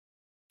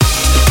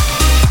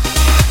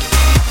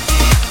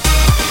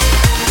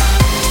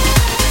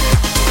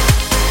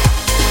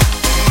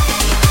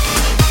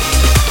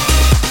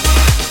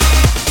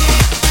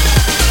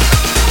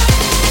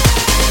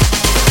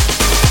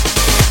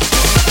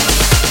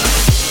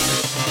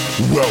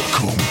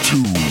Welcome to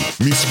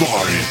Miss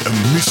Vargen and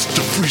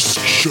Mr. Frisk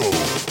Show.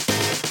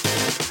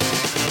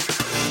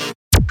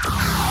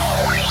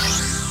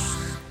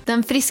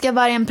 Den friska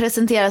vargen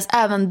presenteras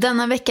även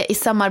denna vecka i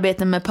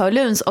samarbete med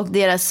Pauluns och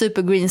deras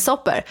Supergreen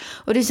Sopper.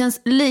 Och det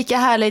känns lika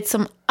härligt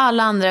som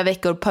alla andra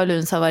veckor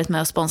Pauluns har varit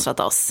med och sponsrat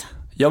oss.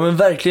 Ja men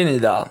verkligen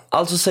Ida,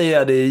 alltså säger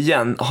jag det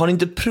igen. Har ni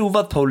inte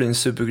provat Paulins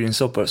Supergreen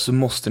soppor så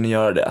måste ni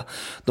göra det.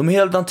 De är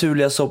helt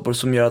naturliga soppor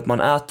som gör att man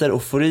äter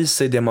och får i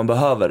sig det man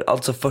behöver.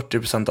 Alltså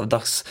 40% av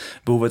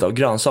dagsbehovet av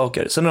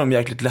grönsaker. Sen är de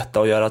jäkligt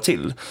lätta att göra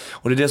till.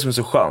 Och det är det som är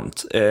så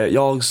skönt.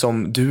 Jag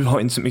som du har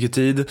inte så mycket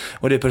tid.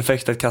 Och det är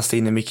perfekt att kasta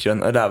in i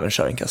mikron eller även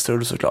köra en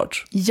kastrull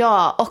såklart.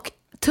 Ja, och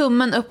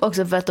tummen upp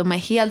också för att de är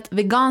helt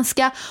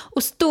veganska.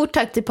 Och stort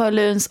tack till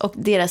Pauluns och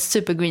deras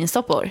Supergreen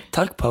Soppor.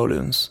 Tack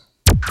Pauluns.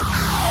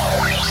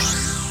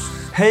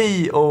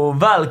 Hej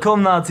och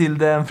välkomna till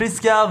den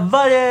friska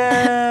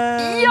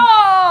vargen!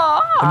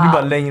 Ja! Det blir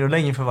bara längre och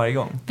längre för varje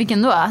gång.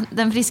 Vilken då?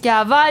 Den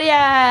friska vargen?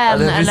 Ja,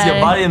 den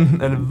friska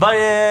vargen, eller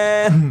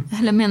vargen!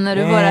 Eller menar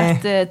du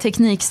vårt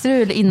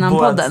teknikstrul innan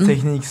Vårat podden?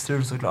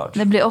 teknikstrul såklart.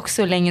 Det blir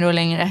också längre och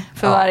längre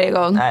för varje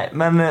gång. Nej,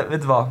 men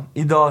vet du vad?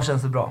 Idag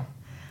känns det bra.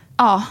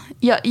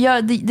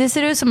 Ja, det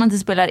ser ut som att det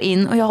spelar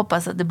in och jag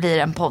hoppas att det blir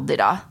en podd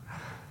idag.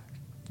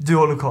 Du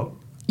håller koll.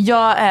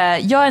 Jag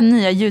är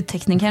nya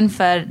ljudteknikern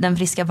för den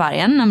friska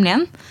vargen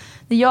nämligen.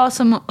 Det är jag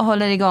som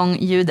håller igång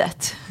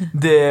ljudet.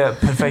 Det är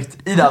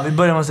perfekt. Ida, vi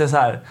börjar med att säga så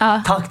här.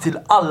 Ja. Tack till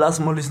alla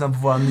som har lyssnat på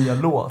vår nya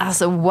låt.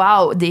 Alltså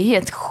wow, det är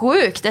helt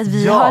sjukt att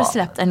vi har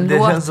släppt en det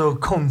låt. känns så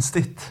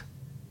konstigt.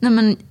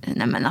 Nej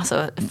men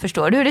alltså,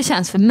 förstår du hur det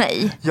känns för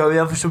mig? Ja,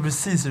 jag förstår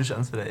precis hur det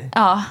känns för dig.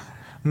 Ja.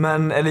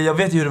 Men, eller jag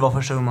vet ju hur det var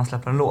första gången man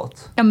släpper en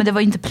låt. Ja men det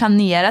var inte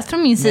planerat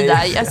från min sida.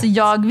 Nej, alltså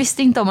jag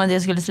visste inte om att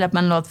jag skulle släppa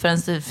en låt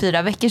förrän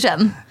 4 veckor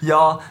sedan.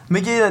 Ja,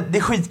 men det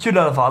är skitkul i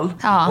alla fall.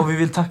 Ja. Och vi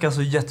vill tacka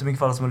så jättemycket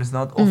för alla som har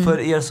lyssnat. Och för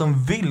er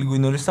som vill gå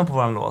in och lyssna på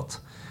våran låt,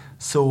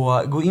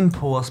 så gå in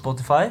på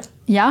Spotify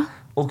Ja?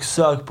 och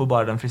sök på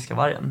bara den friska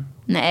vargen.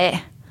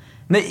 Nej.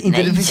 Nej, inte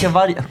Nej. den friska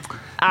vargen.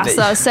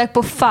 Alltså Nej. sök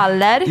på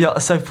Faller. Ja,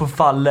 sök på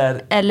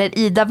Faller. Eller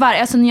Ida Varg.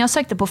 Alltså när jag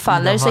sökte på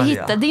Faller Ida så Varg,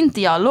 hittade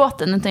inte jag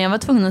låten, utan jag var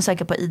tvungen att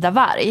söka på Ida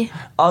Varg.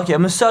 Okej,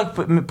 men sök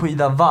på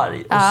Ida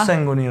Varg. Ja. Och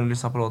sen går ni in och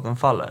lyssnar på låten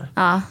Faller.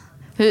 Ja.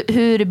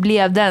 Hur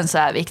blev den så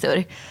här,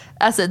 Viktor?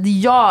 Alltså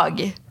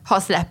jag har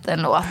släppt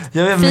en låt.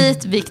 Jag vet, men-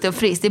 Feat Viktor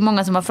Frisk. Det är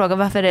många som har frågat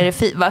varför är det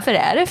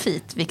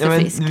Feat Viktor Ja, men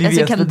Frisk? vi Alltså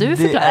vet, kan men du det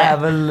förklara? är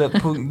väl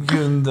på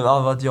grund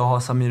av att jag har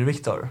Samir och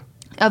Viktor.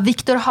 Ja,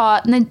 Viktor har...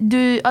 Nej,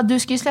 du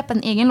ska ju släppa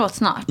en egen låt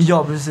snart.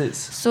 Ja,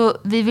 precis. Så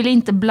vi vill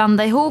inte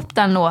blanda ihop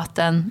den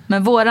låten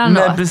med våran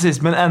Nej, låt.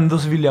 precis, men ändå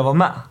så vill jag vara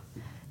med.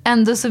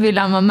 Ändå så vill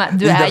han vara med.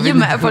 Du Ida är ju vill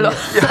med inte på sjunga.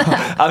 låten.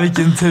 Ja,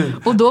 vilken tur.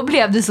 Och då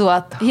blev det så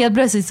att helt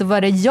plötsligt så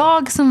var det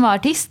jag som var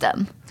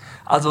artisten.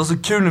 Alltså det var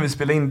så kul när vi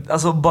spelade in,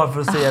 alltså bara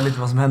för att säga lite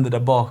vad som hände där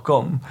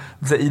bakom.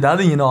 Så Ida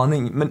hade ingen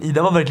aning, men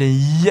Ida var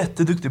verkligen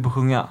jätteduktig på att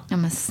sjunga. Ja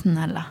men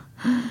snälla.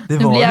 Det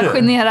Nu var blir jag du.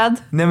 generad.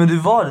 Nej men du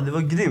var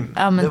grym.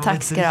 Ja, men det tack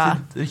var ska du ha.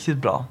 riktigt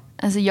bra.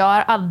 Alltså jag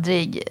har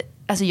aldrig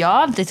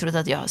trott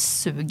att jag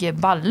suger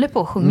balle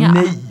på att sjunga.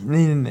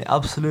 Nej,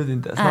 absolut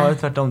inte. Snarare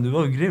tvärtom, du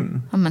var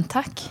grym. Ja men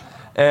tack.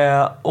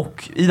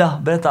 Och Ida,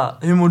 berätta,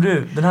 hur mår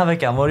du den här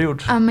veckan? Vad har du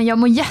gjort? Ja men jag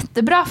mår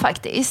jättebra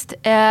faktiskt.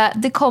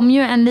 Det kom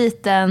ju en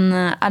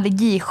liten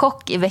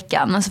allergichock i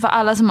veckan. Alltså för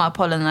alla som har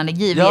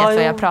pollenallergi vet vad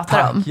jag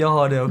pratar om. Jag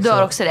har det också. Du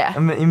har också det? Ja,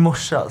 men i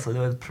morse alltså, det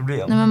var ett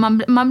problem. Nej,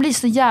 men man blir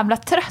så jävla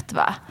trött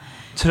va?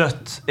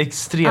 Trött,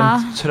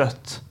 extremt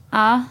trött.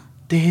 Ja.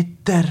 Det är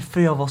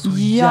därför jag var så Ja.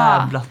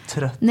 jävla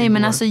trött Nej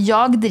men igår. alltså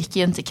jag dricker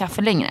ju inte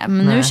kaffe längre.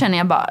 Men nu Nej. känner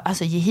jag bara,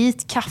 alltså ge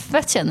hit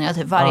kaffet känner jag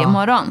typ varje Ja.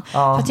 morgon.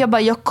 Ja. För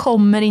att jag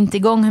kommer inte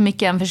igång hur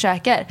mycket jag än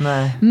försöker.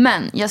 Nej.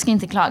 Men jag ska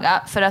inte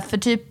klaga. För att för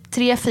typ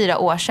 3-4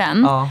 år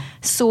sedan Ja.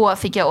 så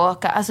fick jag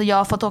åka, alltså jag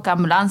har fått åka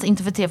ambulans,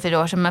 inte för 3-4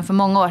 år sedan men för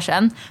många år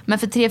sedan. Men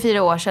för 3-4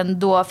 år sedan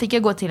då fick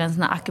jag gå till en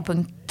sån här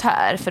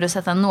akupunktör för att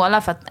sätta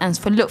nålar för att ens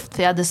få luft.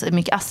 För jag hade så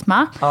mycket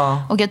astma.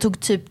 Ja. Och jag tog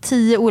typ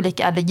 10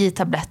 olika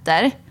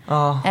allergitabletter.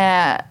 Ja.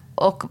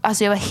 Och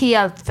alltså jag var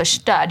helt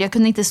förstörd. Jag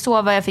kunde inte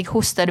sova, jag fick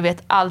hosta, du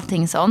vet,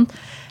 allting sånt.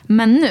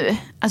 Men nu,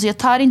 alltså jag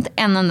tar inte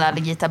en enda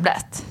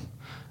allergitablett.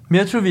 Men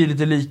jag tror vi är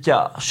lite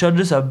lika. Körde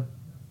du så här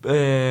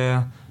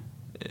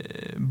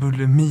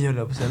bulimi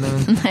eller på att säga.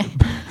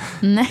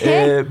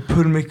 Nej.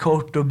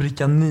 Pulmicort och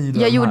Bricanyl.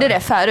 och Jag de gjorde här. det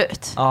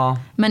förut. Ja.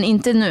 Men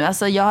inte nu,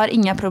 alltså jag har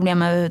inga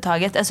problem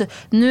överhuvudtaget. Alltså,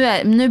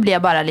 nu blir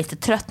jag bara lite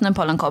trött när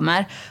pollen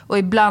kommer. Och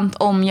ibland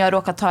om jag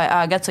råkar ta i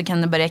ögat så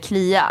kan det börja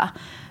klia.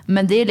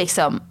 Men det är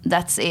liksom,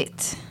 that's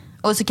it.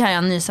 Och så kan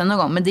jag nysa någon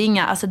gång, men det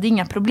är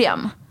inga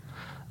problem.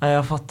 Nej,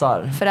 jag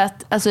fattar. För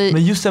att, alltså,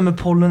 Men just det med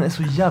pollen är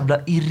så jävla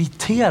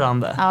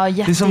irriterande. Ja,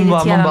 Det är som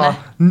bara, man bara, jätteirriterande.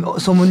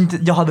 som om inte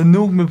jag hade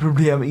nog med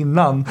problem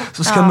innan,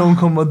 så ska någon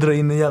komma och dra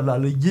in en jävla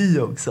allergi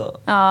också.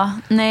 Ja,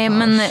 nej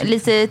men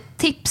lite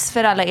tips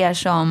för alla er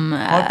som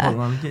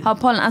har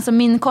pollen. Alltså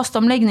min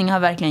kostomläggning har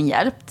verkligen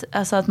hjälpt.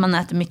 Alltså att man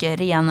äter mycket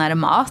renare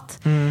mat.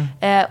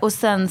 Och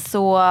sen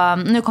så,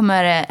 nu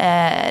kommer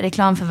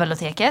reklam för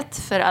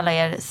Veloteket för alla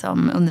er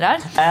som undrar.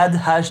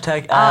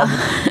 Hashtag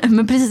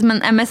Men precis som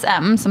en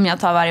MSM som jag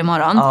tar varje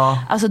morgon.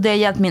 Alltså det har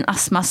hjälpt min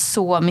astma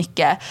så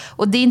mycket.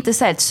 Och det är inte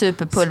så här ett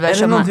superpulver. Är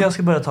det något jag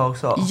ska börja ta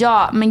också?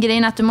 Ja, men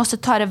grejen är att du måste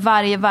ta det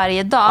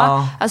varje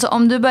dag. Alltså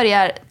om du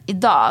börjar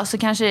idag så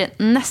kanske det är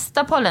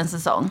nästa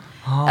pollensäsong.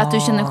 Att du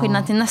känner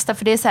skillnad till nästa,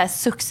 för det är så här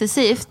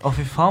successivt.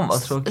 Fy fan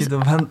vad tråkigt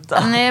att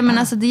vänta. Nej men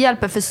alltså det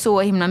hjälper för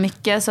så himla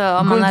mycket. Så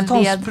om man inte ta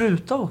en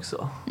spruta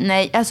också?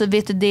 Nej, alltså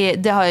vet du,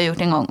 det har jag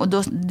gjort en gång. Och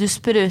då, du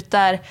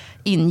sprutar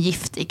in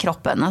gift i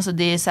kroppen. Alltså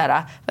det är så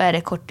här, vad är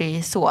det,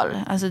 kortisol?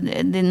 Alltså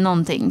det är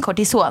någonting,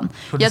 kortison.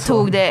 Jag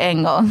tog det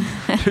en gång.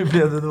 Hur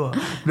blev det då?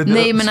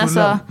 Nej men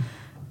alltså,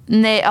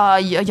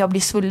 jag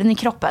blir svullen i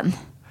kroppen.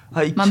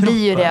 Man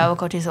blir ju det av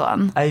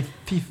kortison.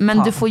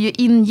 Men du får ju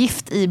in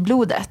gift i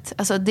blodet.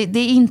 Alltså det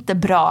är inte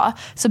bra.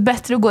 Så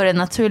bättre att gå den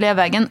naturliga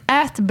vägen.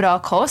 Ät bra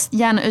kost,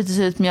 gärna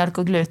uteslut mjölk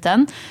och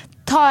gluten.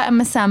 Ta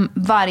MSM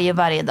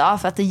varje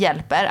dag för att det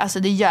hjälper. Alltså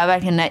det gör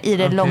verkligen det i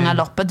det långa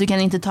loppet. Du kan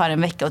inte ta det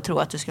en vecka och tro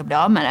att du ska bli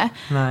av med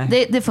det.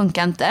 Nej. Det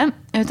funkar inte.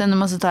 Utan du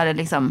måste ta det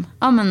liksom,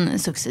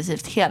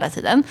 successivt hela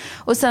tiden.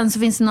 Och sen så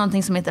finns det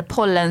någonting som heter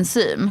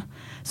pollensym.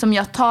 Som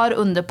jag tar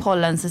under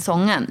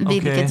pollensäsongen.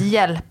 Vilket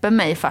hjälper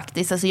mig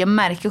faktiskt. Alltså jag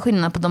märker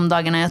skillnad på de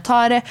dagarna jag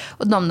tar det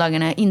och de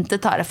dagarna jag inte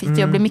tar det. För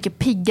jag blir mycket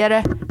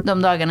piggare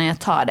de dagarna jag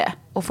tar det.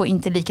 Och får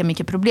inte lika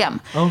mycket problem.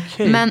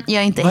 Men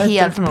jag är inte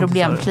helt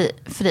problemfri.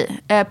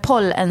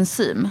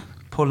 Pollensym.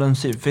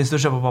 Pollensym. Finns det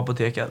att köpa på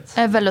apoteket?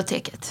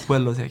 Veloteket.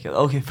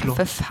 Okej, förlåt.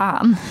 För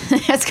fan.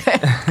 Jag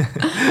skojar.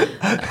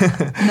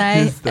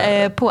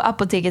 Nej, på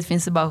apoteket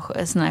finns det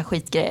bara såna här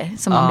skitgrejer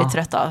som man blir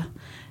trött av.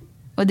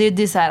 Och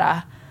det är så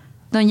här...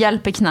 De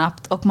hjälper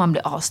knappt och man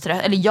blir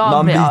astrött. Eller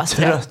jag blir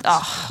astrött.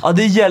 Ja,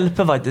 det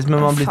hjälper faktiskt, men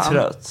man blir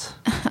trött.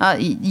 Ja,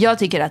 jag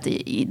tycker att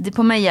det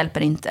på mig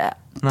hjälper inte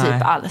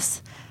typ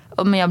alls.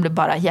 Men jag blir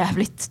bara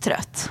jävligt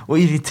trött. Och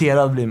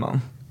irriterad blir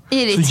man. Så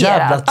Irriterad.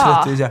 jävla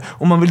trött.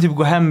 Och man vill typ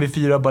gå hem vid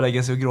 4 och bara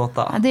lägga sig och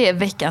gråta. Ja, det är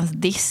veckans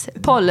diss.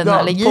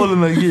 Pollenallergi.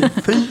 Pollenallergi.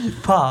 Fy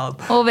fan.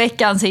 Och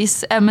veckans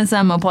hiss,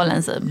 MSM och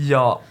pollensym.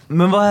 Ja,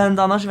 men vad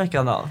hände annars i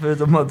veckan då?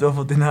 Förutom att du har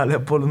fått din härliga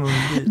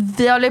pollenallergi.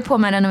 Vi håller på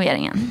med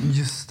renoveringen.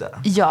 Just det.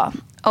 Ja,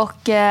 och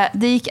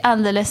det gick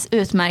alldeles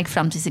utmärkt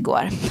fram tills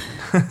igår.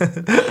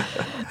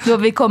 Då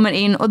vi kommer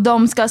in och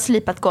de ska ha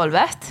slipat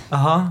golvet.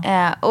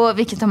 Och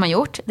vilket har man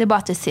gjort? Det är bara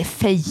att det ser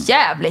för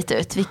jävligt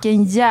ut.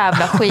 Vilken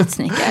jävla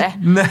skitsnickare.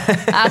 Nej.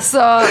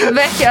 Alltså,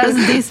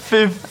 veckans diss.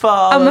 Fy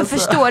fan. Ja, men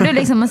förstår du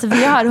liksom, alltså,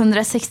 vi har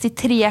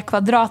 163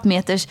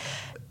 kvadratmeters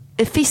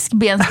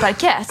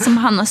fiskbensparkett som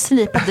han har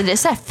slipat. Det är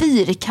så här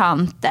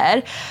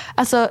fyrkanter.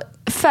 Alltså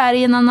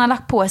färgen han har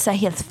lagt på är så här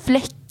helt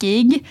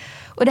fläckig.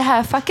 Och det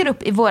här fuckar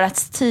upp i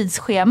vårat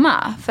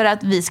tidsschema. För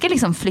att vi ska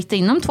liksom flytta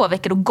in om 2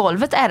 veckor. Och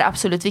golvet är det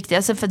absolut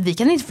viktigaste. För att vi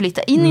kan inte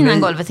flytta in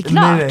innan golvet är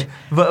klart. Nej.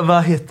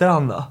 Vad heter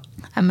han då?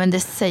 Ja, men det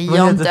säger vad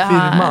jag heter inte.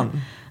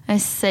 firman? Det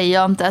säger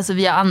jag inte. Alltså,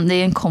 det är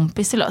en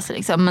kompis till oss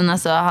liksom. Men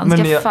alltså han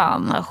ska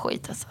fan ha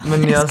skit alltså.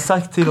 Men ni har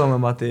sagt till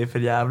honom att det är för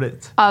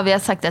jävligt. Ja, vi har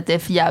sagt att det är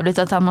för jävligt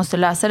och att han måste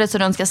lösa det. Så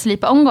de ska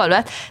slipa om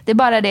golvet. Det är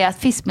bara det att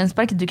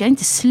fiskbensparket, du kan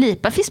inte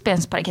slipa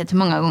fiskbensparket hur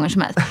många gånger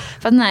som helst.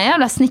 För att den här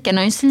jävla snickaren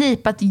har ju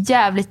slipat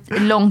jävligt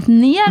långt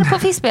ner på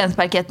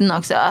fiskbensparketten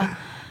också.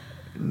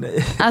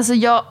 Nej. Alltså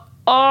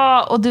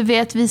och du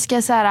vet, vi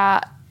ska så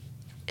här,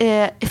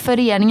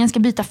 föreningen ska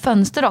byta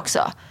fönster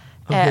också.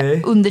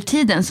 Under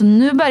tiden. Så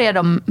nu börjar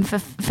de,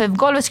 för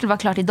golvet skulle vara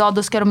klart idag,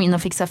 då ska de in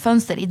och fixa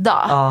fönster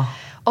idag.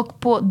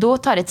 Och då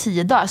tar det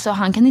 10 dagar. Så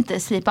han kan inte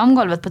slipa om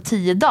golvet på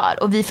 10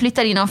 dagar. Och vi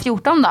flyttar in om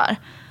 14 dagar.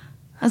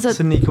 Alltså,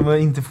 så ni kommer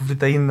inte få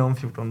flytta in om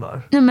 14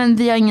 dagar? Nej, men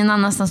vi har ingen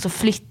annanstans att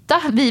flytta.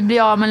 Vi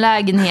blir av med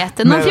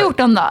lägenheten om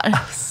 14 dagar.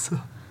 Alltså.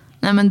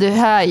 Nej, men du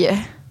hör ju.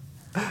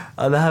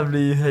 Ja, det här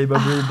blir ju hej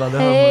baberiba.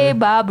 Hej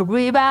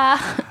baberiba.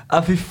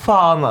 Ja, fy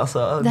fan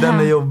alltså. Den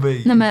är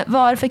jobbig. Nej, men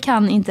varför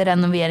kan inte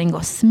renovering gå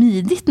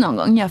smidigt någon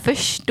gång? Jag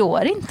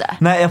förstår inte.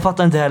 Nej, jag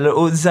fattar inte heller.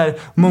 Och så här,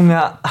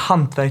 många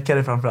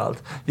hantverkare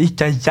framförallt.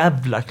 Vilka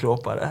jävla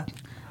klåpare.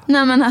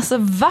 Nej, men alltså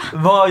va?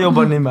 Vad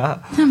jobbar ni med?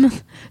 Nej, men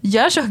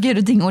gör saker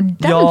och ting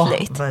ordentligt. Ja,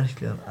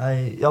 verkligen.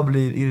 Nej, jag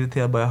blir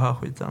irriterad bara jag hör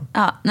skiten.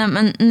 Ja, nej,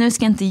 men nu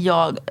ska inte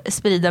jag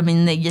sprida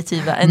min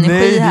negativa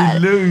energi här.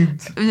 Nej, det är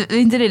lugnt. Är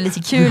inte det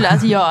lite kul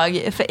att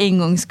jag för en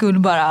gångs skull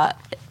bara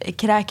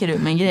kräker ur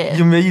mig grejer?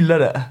 Jo, men jag gillar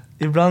det.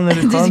 Ibland är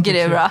det du tycker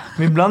det är bra.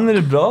 Men ibland är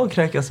det bra att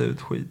kräkas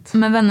ut skit.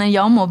 Men vänner,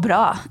 jag mår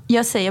bra.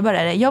 Jag säger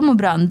bara det, jag mår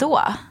bra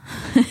ändå.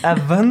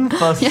 Även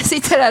fast... Jag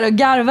sitter där och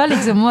garvar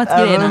liksom åt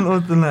grejerna. Även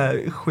åt den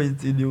här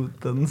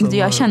skitidioten.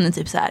 Jag känner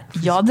typ så här,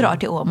 jag drar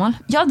till Åmål.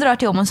 Jag drar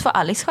till Åmål så får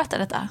Alex sköta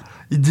detta.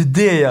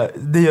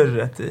 Det gör du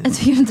rätt i. Jag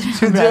tycker inte det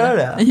Ska är du bra. göra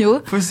det?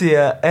 Jo. Får vi se,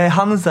 är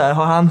han så här,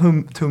 har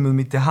han tummen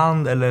mitt i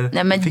hand eller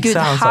Nej men fixar gud,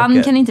 han han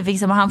saker? kan inte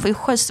fixa, men han får ju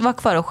vara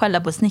kvar och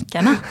skälla på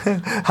snickarna.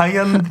 Han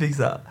kan inte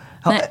fixa.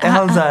 Nej, Är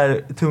han så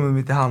här tummen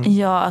mitt i hand?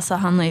 Ja, alltså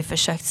han har ju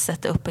försökt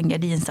sätta upp en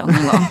gardinstång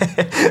en gång.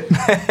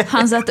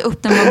 Han satte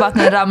upp den och bara att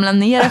den ramlade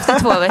ner efter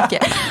 2 veckor.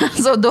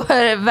 Så då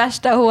är det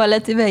värsta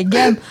hålet i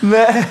väggen.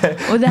 Nej,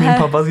 Och det här...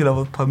 min pappa skulle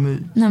ha fått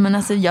panik. Nej men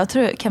alltså jag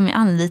tror, kan vi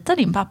anlita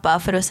din pappa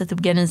för att sätta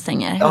upp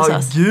gardinstänger hos Ja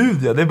oss?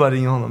 gud ja, det är bara att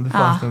ringa honom. Det får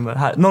hans nummer.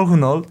 Här,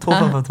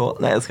 070-2552.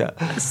 Nej jag ska.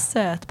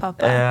 Söt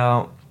pappa.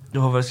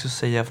 Jag har vad jag ska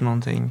säga för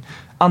någonting.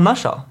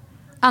 Annars då?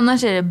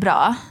 Annars är det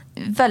bra.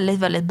 Väldigt,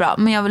 väldigt bra.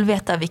 Men jag vill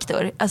veta,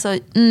 Viktor. Alltså,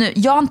 nu,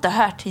 jag har inte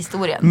hört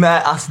historien.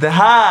 Nej alltså det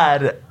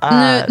här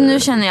är Nu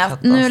känner jag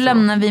att nu katastrof.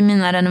 lämnar vi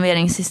mina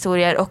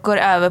renoveringshistorier och går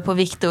över på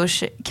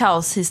Viktors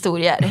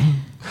kaoshistorier.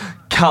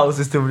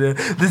 Kaoshistorier.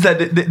 Det är så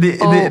här,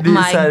 det Oh är my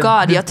så här,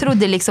 god, jag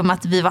trodde liksom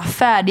att vi var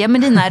färdiga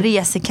med dina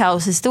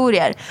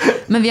resekaoshistorier.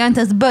 Men vi har inte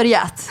ens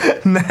börjat.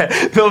 Nej,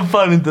 det var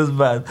fan inte ens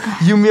bad.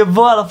 Jo men jag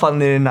var i alla fall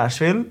nere i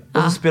Nashville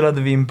och så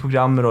spelade vi in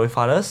program med Roy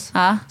Fares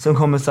som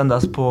kommer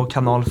sändas på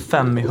kanal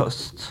 5 i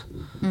höst.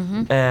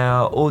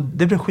 Och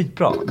det blev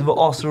skitbra. Det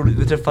var asroligt.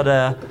 Vi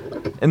träffade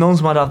någon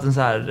som hade haft en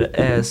så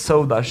här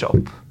soda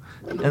shop.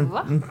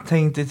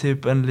 Tänk dig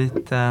typ en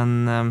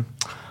liten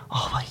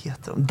vad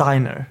heter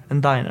de?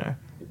 En diner.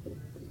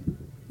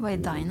 Vad är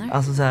diner?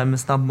 Alltså så här med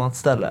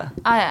snabbmatsställe.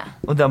 Ja.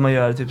 Och där man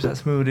gör typ så här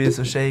smoothies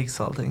och shakes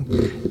och allting.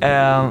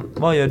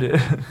 Vad gör du?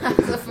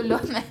 Alltså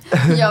förlåt mig.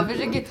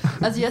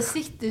 Jag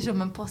sitter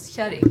som en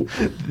postkärring.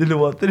 Det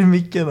låter i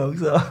micken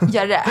också.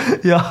 Gör det?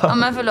 Ja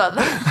men förlåt.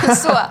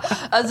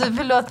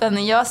 Förlåt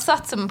vänner, jag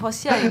satt som en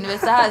postkärring. Du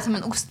vet, det här är som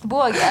en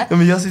ostbåge. Ja,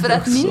 men jag sitter för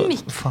att också. min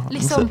mick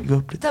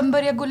liksom, den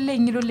börjar gå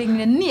längre och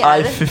längre ner.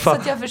 Aj, fy fan.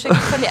 Så att jag försöker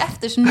följa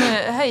efter, så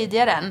nu höjde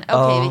jag den.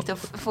 Okej, Viktor,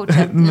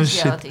 fortsätt. Nu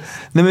ska jag vara tyst.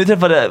 Nej men vi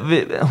träffade,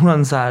 hon hade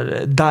en så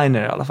här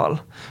diner i alla fall.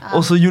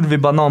 Och så gjorde vi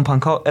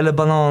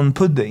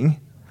bananpudding.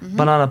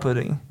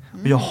 Bananapudding.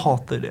 Och jag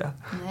hatar det.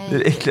 Nej. Det är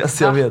det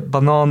äckligaste jag vet.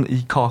 Banan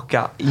i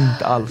kaka,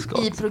 inte alls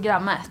gott. I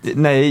programmet?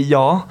 Nej,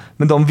 ja.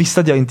 Men de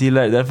visste att jag inte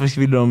gillade det, därför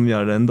ville de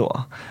göra det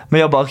ändå.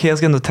 Men jag bara, okej, jag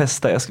ska ändå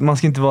testa. Man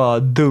ska inte vara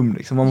dum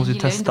liksom, man måste ju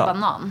testa. Gillar du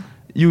inte banan?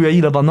 Jo, jag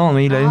gillar banan, men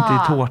jag gillar inte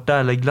i tårta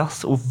eller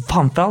glass. Och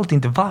framförallt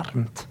inte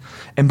varmt.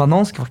 En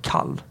banan ska vara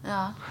kall.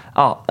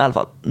 Ja, i alla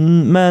fall.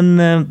 Men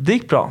det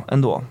gick bra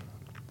ändå.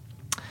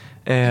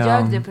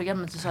 Ljög du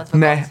programmet och sa att det var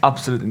Nej, gott?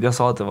 absolut inte. Jag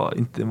sa att det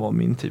inte var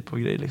min typ av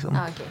grej liksom.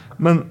 Okay.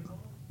 Men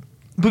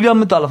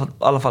programmet i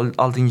alla fall,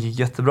 allting gick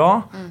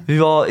jättebra. Vi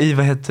var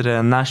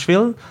i,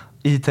 Nashville,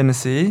 i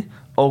Tennessee.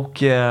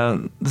 Och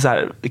så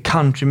här,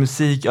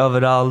 countrymusik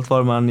överallt,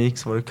 var man gick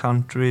så var det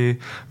country.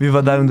 Vi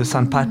var där under St.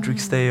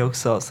 Patrick's Day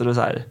också, så det var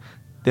så här,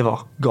 det var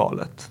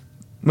galet.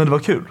 Men det var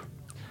kul.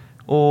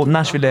 Och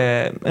Nashville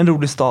är en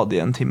rolig stad i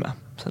 1 timme.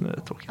 Sen är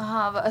det tråkigt.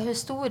 Aha, hur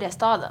stor är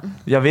staden?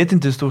 Jag vet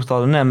inte hur stor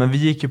staden är, men vi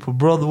gick ju på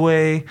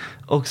Broadway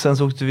och sen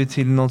så åkte vi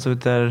till något som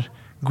heter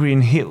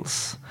Green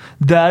Hills.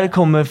 Där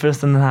kommer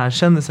förresten den här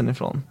kändisen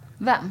ifrån.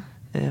 Vem?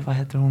 Vad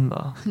heter hon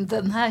då?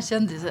 Den här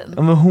kändisen?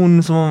 Ja, men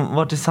hon som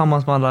var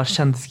tillsammans med alla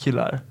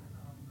kändiskillar.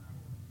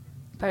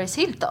 Paris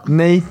Hilton?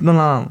 Nej, någon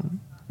annan.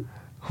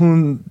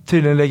 Hon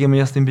tydligen lägger med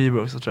Justin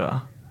Bieber också, tror jag.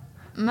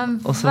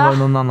 Men och så var det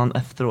någon annan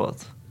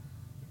efteråt.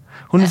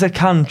 Hon är så här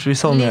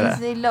country-sångare.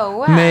 Lindsay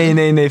Lohan? Nej,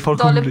 Dolly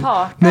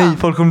Parton?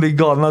 folk kommer bli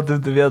galna att du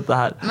inte vet det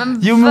här. Men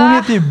men hon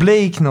heter ju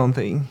Blake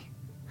någonting.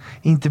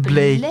 Inte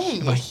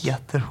Blake. Vad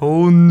heter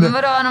hon? Men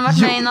vadå, har hon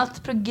varit med i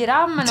något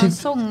program eller någon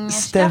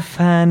sångerska?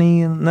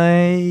 Stephanie,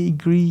 nej,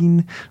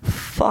 Green.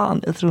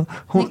 Fan, jag tror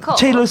hon. Nicole.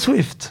 Taylor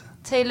Swift.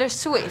 Taylor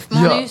Swift, men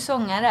hon är ju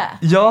sångare.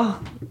 Ja,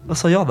 vad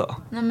sa jag då?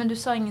 Nej men du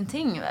sa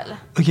ingenting väl?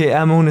 Okej,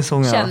 men hon är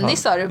sångare.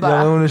 Kändis sa du bara. Ja,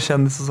 men hon är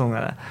kändis och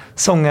sångare.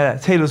 Sångare,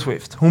 Taylor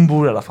Swift. Hon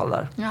bor i alla fall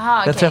där. Jaha,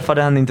 okay. Jag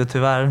träffade henne inte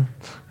tyvärr.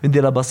 Vi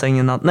delar bara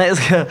sängen natt. Nej, jag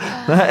ska.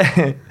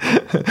 Nej.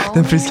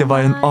 Den friska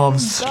vargen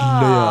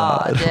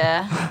avslöjar.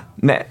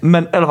 Nej,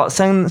 men i alla fall.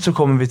 Sen så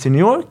kommer vi till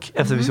New York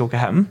efter vi ska åka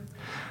hem.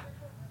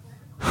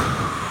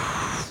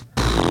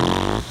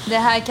 Det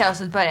här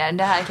kaoset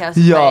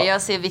börjar.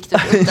 Jag ser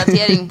Viktors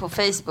uppdatering på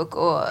Facebook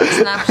och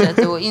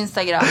Snapchat och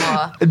Instagram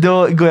och...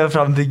 Då går jag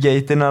fram till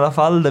gaten i alla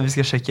fall, där vi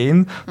ska checka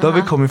in. Då har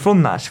vi kommit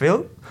från Nashville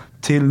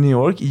till New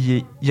York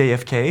i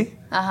JFK,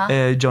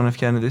 John F.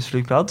 Kennedys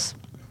flygplats.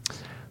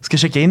 Ska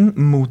checka in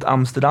mot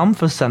Amsterdam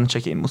för sen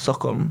checka in mot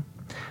Stockholm.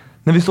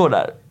 När vi står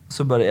där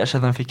så börjar jag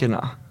känna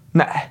fickorna.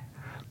 Nej,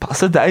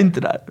 passet är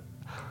inte där.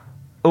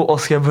 Och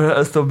Oscar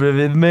börjar stå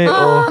bredvid mig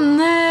och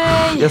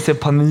jag ser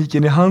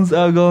paniken i hans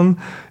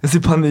ögon. Jag ser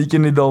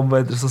paniken i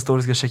dem som står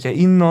och ska checka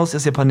in oss.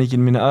 Jag ser paniken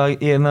i mina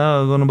egna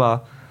ögon och bara,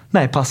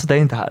 nej, passet är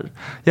inte här.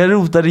 Jag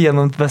rotar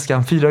igenom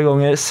väskan 4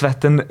 gånger.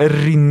 Svetten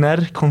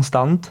rinner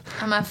konstant.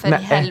 Ja, men för i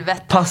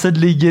helvete. Passet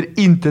ligger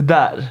inte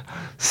där.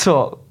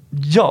 Så,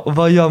 ja,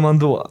 vad gör man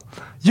då?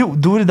 Jo,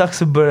 då är det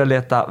dags att börja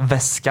leta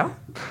väska.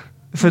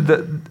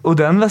 Och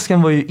den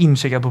väskan var ju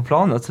incheckad på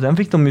planet, så den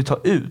fick de ju ta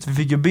ut. Vi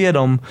fick ju be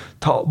dem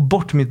ta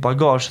bort mitt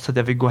bagage så att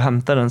jag fick gå och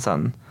hämta den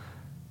sen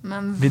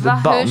Men vid ett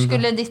hur band.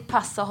 skulle ditt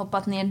pass ha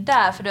hoppat ner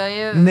där? För du har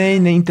ju...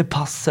 Nej, inte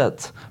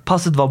passet.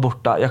 Passet var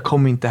borta, jag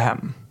kom inte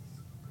hem.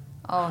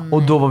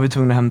 Och då var vi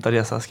tvungna att hämta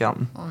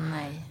resaskan.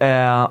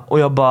 Och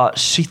jag bara,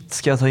 shit,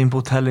 ska jag ta in på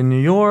hotell i New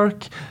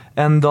York?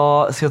 En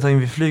dag ska jag ta in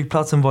vid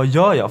flygplatsen, vad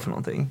gör jag för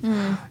någonting?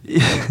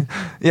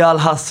 I all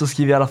hast så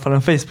skriver jag i alla fall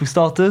en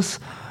Facebook-status.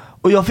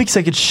 Och jag fick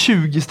säkert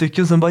 20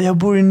 stycken som bara, jag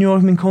bor i New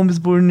York, min kompis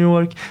bor i New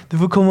York. Du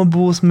får komma och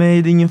bo hos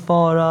mig, det är ingen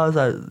fara. Så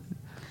här.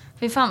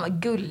 Fy fan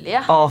vad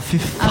gulliga. Ja, fy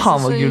fan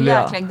alltså, vad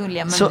gulliga. Så jäkla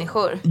gulliga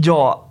människor.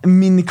 Ja,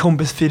 min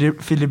kompis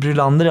Filip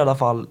Brylander i alla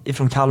fall,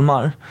 ifrån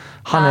Kalmar.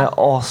 Han är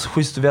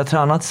asschysst och vi har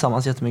tränat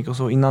tillsammans jättemycket och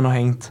så innan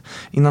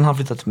han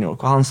flyttade till New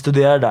York. Och han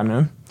studerar där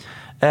nu.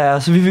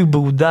 Så vi fick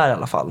bo där i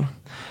alla fall.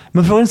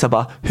 Men frågan är så här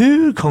bara,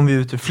 hur kom vi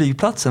ut ur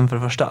flygplatsen för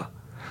det första?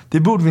 Det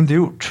borde vi inte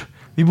gjort.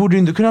 Vi borde ju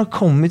inte kunna ha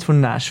kommit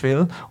från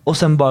Nashville och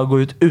sen bara gå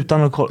ut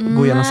utan att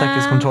gå igenom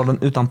säkerhetskontrollen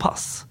utan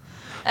pass.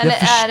 Eller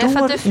är det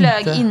för att du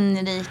flög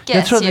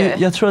inrikes?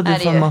 Jag tror att det är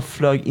för att man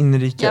flög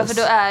inrikes. Ja, för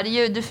då är det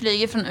ju, du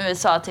flyger från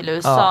USA till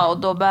USA och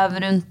då behöver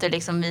du inte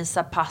liksom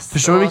visa pass.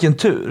 Förstår du vilken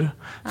tur?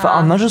 För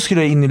annars så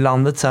skulle jag in i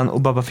landet sen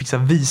och bara fixa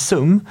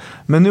visum.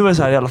 Men nu var det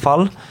så här i alla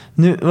fall.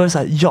 Nu var det så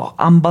här,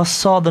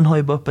 ambassaden har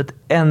ju bara öppet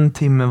 1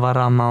 timme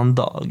varannan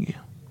dag.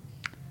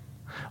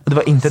 Och det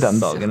var inte den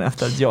dagen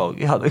efter att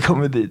jag hade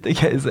kommit dit, det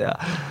kan jag säga.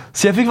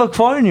 Så jag fick vara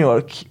kvar i New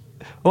York.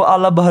 Och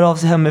alla bara hör av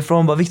sig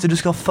hemifrån. Bara, Victor, du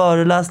ska ha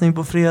föreläsning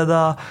på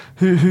fredag.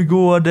 Hur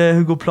går det?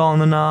 Hur går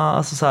planerna?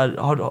 Alltså så här,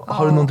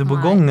 har du någonting på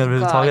gång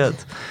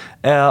överhuvudtaget?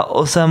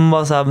 Och sen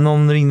var så här,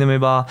 någon ringde mig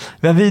bara,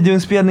 vi har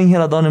videoinspelning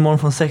hela dagen imorgon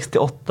från 6 till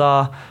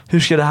 8. Hur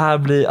ska det här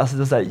bli? Alltså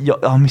det är så här,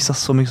 jag har missat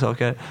så mycket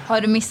saker.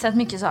 Har du missat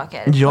mycket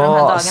saker på de här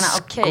dagarna?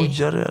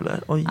 Skojar du eller?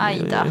 Oj,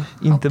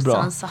 inte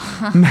hoppsan,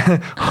 bra.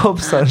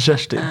 Hoppsan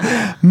Kerstin.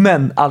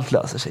 Men allt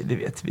löser sig, det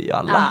vet vi ju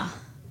alla.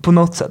 På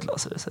något sätt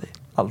löser det sig,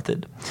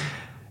 alltid.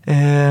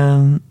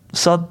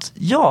 Så att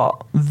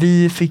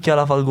vi fick i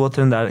alla fall gå till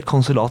den där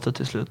konsulatet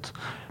till slut,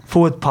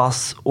 få ett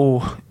pass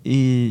och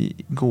i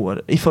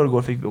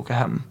förrgår fick vi åka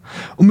hem.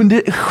 Och men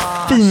det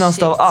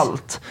finaste av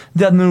allt,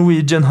 det är att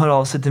Norwegian hör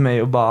av sig till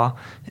mig och bara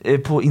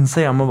på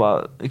Instagram och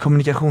bara,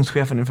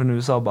 kommunikationschefen från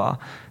USA bara,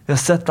 jag har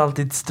sett allt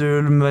ditt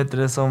strul med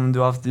det som du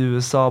har haft i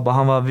USA. Bara,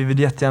 han var, vi vill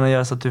jättegärna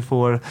göra så att du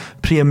får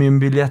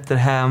premiumbiljetter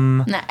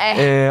hem.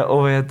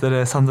 Och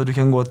samt att du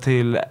kan gå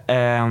till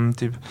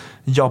typ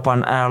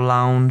Japan Air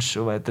Lounge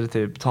och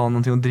typ ta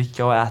någonting att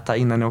dricka och äta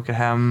innan ni åker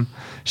hem.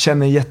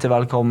 Känner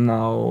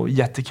jättevälkomna och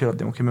jättekul att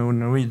ni åker med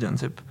Norwegian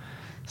typ.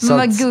 Så men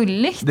vad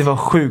gulligt. Det var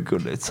sjukt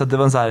gulligt. Så det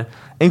var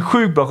en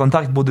sjukt bra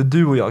kontakt både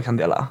du och jag kan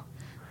dela.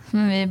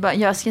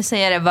 Jag ska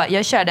säga det,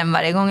 jag kör den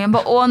varje gång. Jag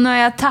bara, nu har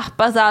jag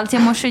tappat allt,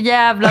 jag mår så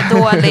jävla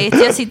dåligt.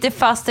 Jag sitter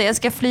fast och jag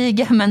ska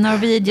flyga med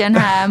Norwegian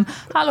hem.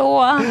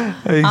 Hallå?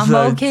 Han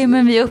bara, okej,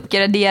 men vi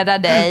uppgraderar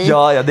dig.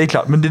 Ja, det är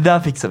klart, men det där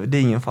fixar vi, det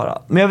är ingen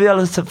fara. Men jag vill i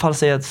alla fall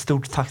säga ett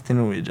stort tack till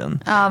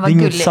Norwegian. Det är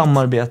inget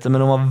samarbete,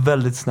 men de var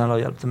väldigt snälla och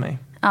hjälpte mig.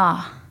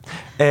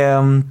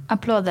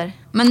 Applåder.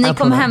 Men ni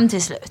kom hem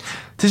till slut?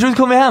 Till slut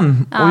kom vi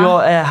hem, och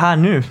jag är här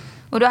nu.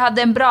 Och du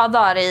hade en bra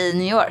dag i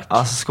New York?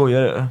 Alltså,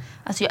 skojar du?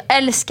 Alltså jag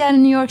älskar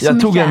New York så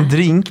mycket. Jag tog en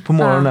drink på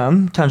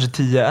morgonen, kanske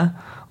 10.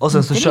 Och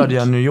sen så körde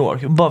jag New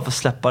York, bara för att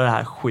släppa det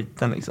här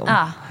skiten liksom.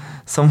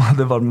 Som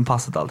hade varit med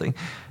passet och allting.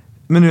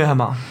 Men nu är jag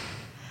hemma.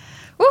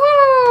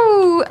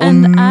 Woohoo!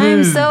 And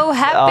I'm so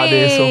happy! Ja,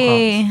 det är så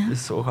skönt. Det är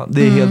så skönt.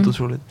 Det är helt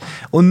otroligt.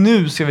 Och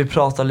nu ska vi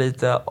prata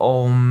lite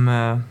om...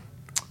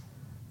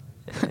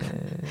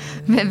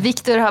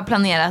 Victor har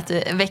planerat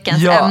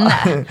veckans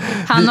ämne.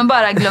 Han har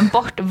bara glömt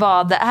bort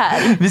vad det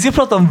är. Vi ska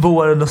prata om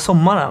våren och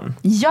sommaren.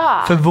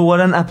 Ja. För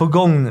våren är på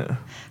gång nu.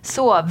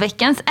 Så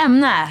veckans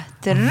ämne.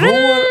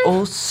 Vår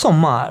och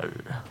sommar.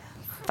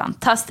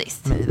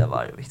 Fantastiskt. Med Ida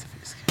Warg och Victor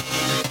Frisk.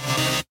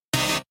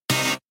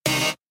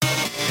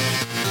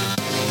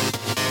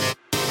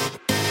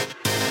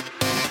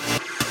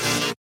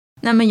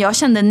 Nej, men jag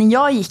kände när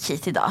jag gick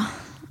hit idag,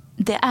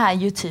 det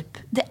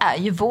är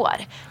ju vår.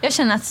 Jag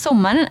känner att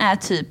sommaren är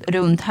typ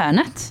runt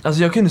hörnet.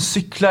 Alltså jag kunde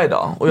cykla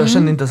idag och jag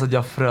kände inte ens att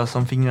jag frös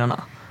om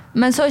fingrarna.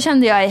 Men så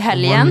kände jag i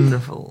helgen.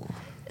 Wonderful.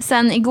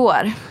 Sen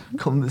igår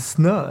kom det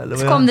snö eller vad?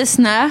 Så kom det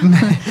snö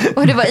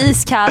och det var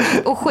iskallt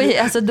och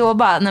alltså då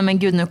bara, nej men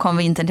gud, nu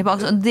kommer vintern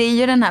tillbaka. Och det är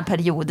ju den här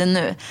perioden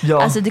nu.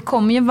 Alltså det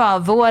kommer ju vara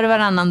vår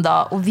varannan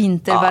dag och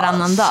vinter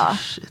varannan dag.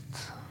 Shit.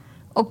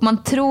 Och man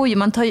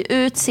tar ju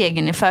ut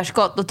segern i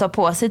förskott och tar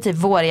på sig typ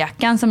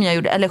vårjackan som jag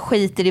gjorde, eller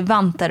skiter i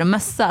vantar och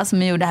mössa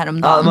som jag gjorde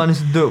häromdagen. Ja, man är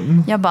så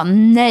dum. Jag bara,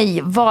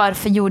 nej,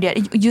 varför gjorde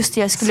jag? Just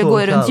det, jag skulle gå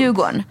runt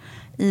Djurgården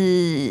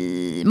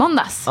i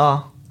måndags.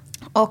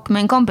 Och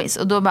med en kompis.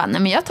 Och då bara,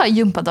 nej men jag tar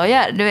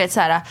gympadojor. Du vet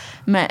såhär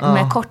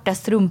med korta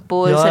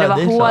strumpor. Så det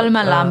var hål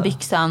mellan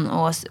byxan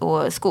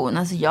och skon.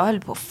 Alltså jag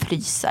höll på att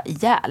frysa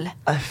ihjäl.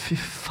 Fy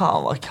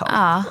fan vad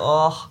kallt.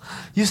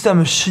 Just det här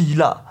med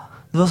kyla.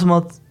 Det var som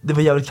att det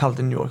var jävligt kallt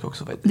i New York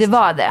också faktiskt. Det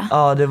var det?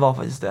 Ja, det var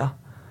faktiskt det.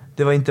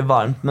 Det var inte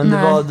varmt,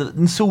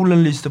 men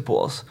solen lyste på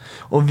oss.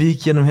 Och vi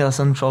gick genom hela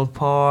Central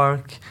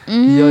Park.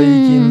 Jag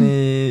gick in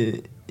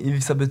i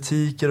vissa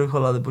butiker och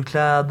kollade på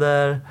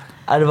kläder.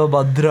 Det var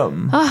bara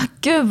dröm.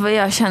 Gud vad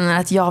jag känner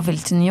att jag vill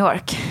till New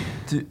York.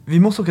 Vi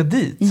måste åka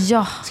dit.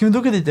 Ja. Ska vi inte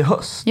åka dit i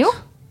höst? Jo.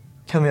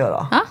 Kan vi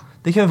göra? Ja.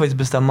 Det kan vi faktiskt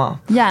bestämma.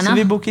 Gärna. Så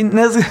vi bokar in...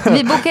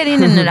 Vi bokar in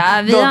nu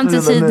då. Vi har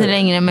inte tid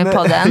längre med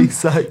podden.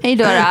 Exakt. Hej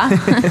då.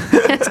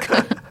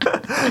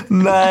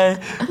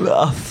 Nej,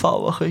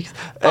 fan vad sjukt.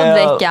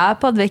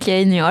 Poddvecka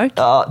i New York.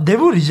 Ja, det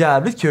vore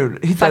jävligt kul.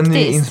 Hitta en ny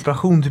Faktiskt.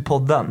 inspiration till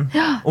podden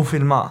och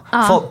filma.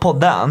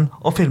 Podden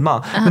och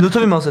filma. Men då tar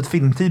vi med oss ett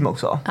filmteam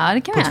också. Ja,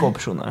 det kan på vi. 2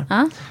 personer.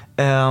 Ja.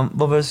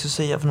 Vad var det jag skulle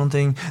säga för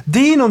någonting?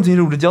 Det är någonting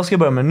roligt jag ska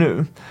börja med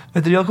nu.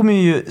 Vet du, jag kommer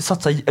ju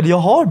satsa, eller jag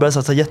har börjat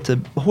satsa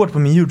jättehårt på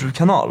min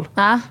YouTube-kanal.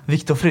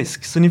 Viktor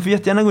Frisk. Så ni får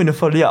jättegärna gå in och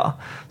följa.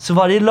 Så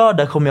varje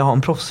lördag kommer jag ha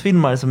en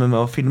proffsfilmare som är med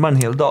och filmar en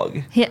hel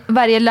dag.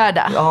 Varje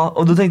lördag? Ja,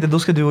 och då tänkte jag, då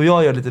ska du och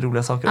jag göra lite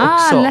roliga saker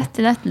också.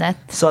 Lätt.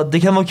 Så att det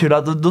kan vara kul,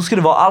 att då ska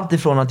det vara allt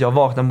ifrån att jag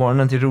vaknar på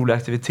morgonen till roliga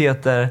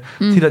aktiviteter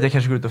till att jag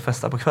kanske går ut och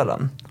festar på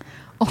kvällen.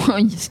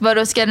 Oj,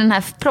 vadå, ska den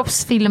här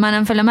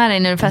proffsfilmaren följa med dig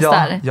när du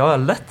festar? Ja,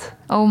 lätt.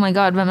 Oh my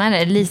god, vem är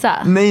det? Lisa?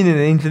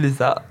 Nej, inte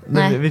Lisa.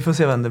 Nej. Vi får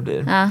se vem det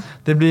blir. Ja.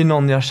 Det blir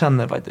någon jag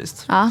känner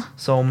faktiskt. Ja.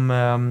 Som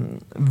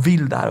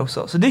vill det här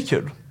också. Så det är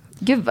kul.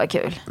 Gud vad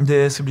kul.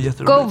 Det ska bli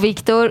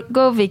jätteroligt.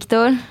 Go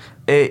Victor.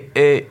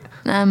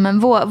 Nej men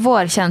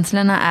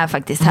vårkänslorna är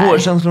faktiskt här.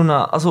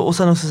 Vårkänslorna, alltså, och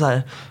sen också så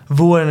här,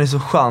 våren är så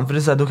skön. För det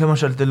är så här, då kan man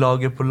köra lite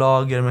lager på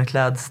lager med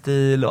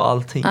klädstil och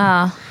allting.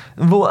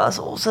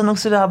 Alltså, och sen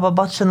också det här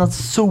bara att känna att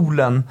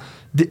solen,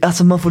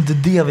 alltså man får lite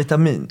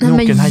D-vitamin. Nej,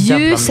 men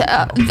ljus,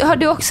 har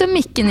du också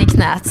micken i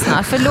knät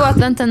snart? Förlåt,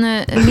 vänta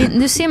nu.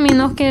 Du ser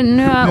min åker,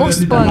 nu har jag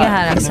ostbåge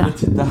här också.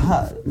 Titta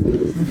här.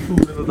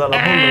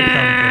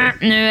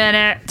 Nu är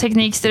det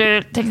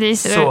teknikstrul.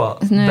 Så,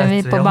 nu är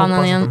vi på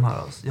banan igen.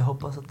 Jag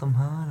hoppas att de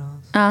hör oss.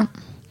 Ja,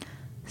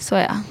 så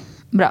ja.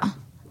 Bra.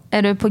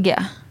 Är du på G?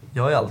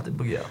 Jag är alltid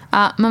på G.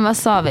 Ja, men vad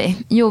sa vi?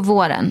 Jo,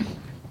 våren.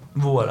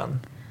 Våren.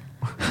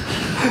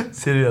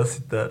 Ser du jag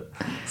sitter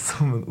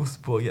som en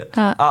ostbåge.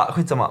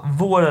 Skitsamma.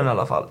 Våren i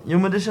alla fall. Jo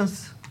men det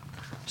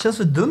känns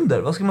för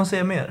dunder. Vad ska man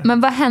säga mer?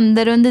 Men vad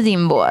händer under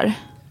din vår?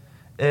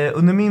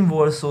 Under min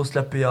vår så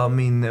släpper jag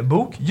min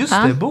bok. Just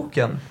det,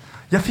 boken.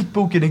 Jag fick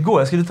boken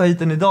igår. Jag skulle ta hit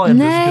den idag.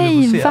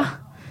 Nej, va?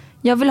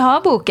 Jag vill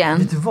ha boken.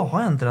 Vet du vad?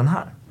 Har jag inte den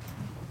här?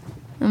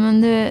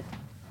 Men du...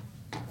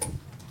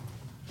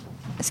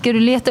 Ska du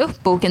leta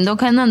upp boken? De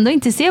kan ändå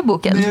inte se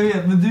boken. Nej, jag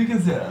vet, men du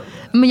kan se den.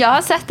 Men jag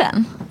har sett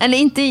den. Eller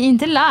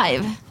inte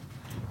live.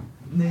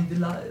 Nej, inte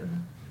live.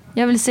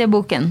 Jag vill se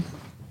boken.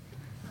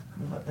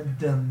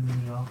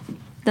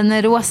 Den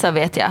är rosa,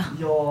 vet jag.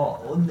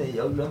 Ja, och nej,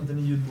 jag har glömt den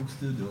i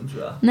ljudbokstudion,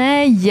 tror jag.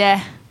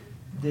 Nej.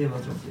 Det var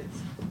tråkigt.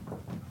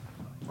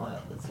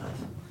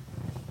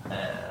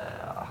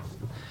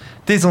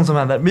 Det är sånt som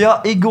händer. Men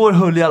igår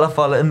höll i alla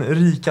fall en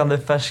rykande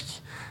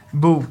färsk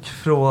bok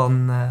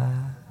från...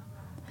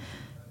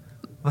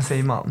 vad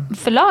säger man?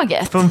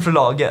 Förlaget? Från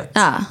förlaget.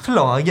 Ja.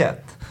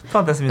 Förlaget.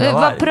 Vad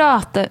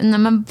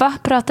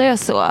pratar jag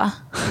så?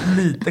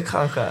 Lite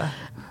kanske.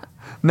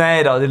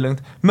 Nej då, det är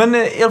lugnt. Men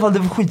i alla fall, det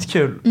var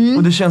skitkul.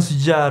 Och det känns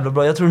jävla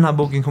bra. Jag tror den här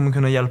boken kommer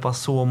kunna hjälpa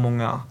så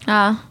många.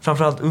 Ja.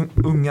 Framförallt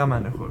unga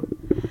människor.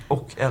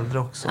 Och äldre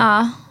också.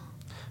 Ja.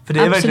 För det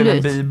är verkligen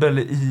en bibel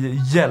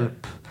i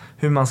hjälp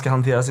hur man ska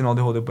hantera sin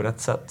ADHD på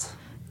rätt sätt.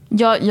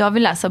 Jag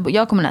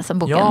kommer läsa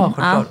boken. Ja,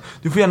 självklart.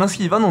 Du får gärna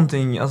skriva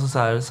någonting, alltså så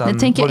här, sen, det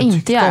tänker jag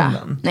inte göra.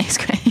 Nej,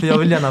 för jag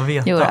vill gärna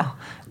veta.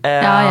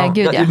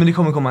 Gud, ja. Men det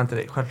kommer komma till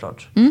dig,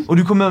 självklart. Och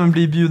du kommer även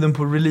bli bjuden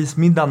på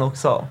releasemiddagen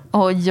också.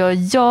 Oj.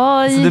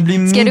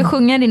 Ska du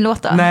sjunga din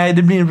låt då? Nej,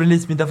 det blir en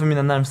releasemiddag för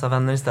mina närmsta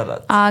vänner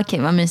istället. Okej,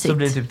 vad mysigt. Så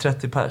blir det typ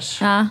 30 pers.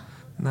 Ja.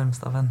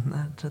 Närmsta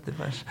vänner, 30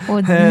 pers.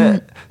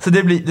 Så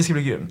det ska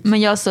bli grymt.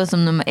 Men jag står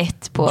som nummer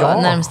 1 på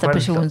närmsta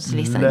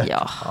personslistan.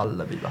 Ja.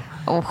 Alla bilar.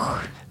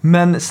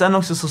 Men sen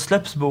också så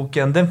släpps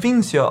boken. Den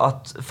finns ju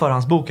att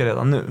förhandsboka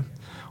redan nu.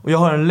 Och jag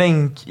har en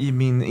länk i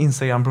min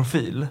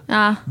Instagram-profil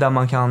där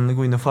man kan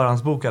gå in och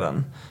förhandsboka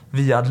den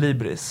via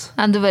Adlibris.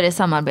 Ja, då var det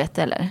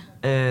samarbete eller?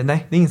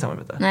 Nej, det är inget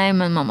samarbete. Nej,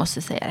 men man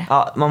måste säga det.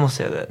 Ja, man måste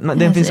säga det.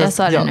 Jag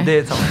sa det nu. Det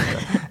är ett samarbete.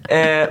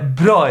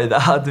 Bra Ida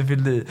att du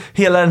fyllde i.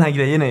 Hela den här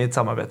grejen är ett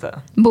samarbete.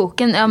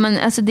 Boken, ja men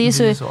alltså det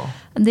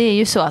är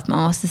ju så att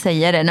man måste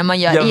säga det när man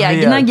gör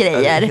egna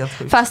grejer.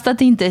 Fast att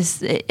det inte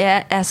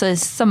är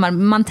alltså,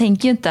 man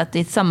tänker ju inte att det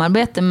är ett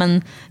samarbete,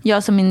 men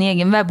jag som min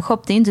egen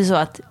webbshop, det är inte så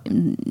att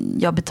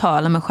jag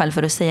betalar mig själv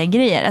för att säga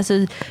grejer. Alltså,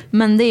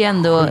 men det är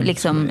ändå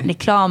liksom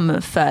reklam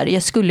för,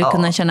 jag skulle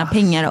kunna tjäna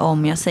pengar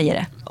om jag säger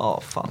det.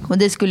 Ja, fan. Och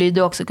det skulle ju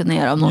du också kunna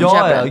göra om någon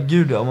köper den. Ja,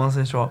 gud om man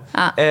säger så.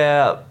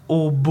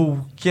 Och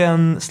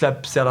boken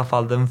släpps i alla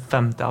fall den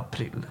 5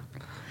 april.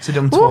 Så det är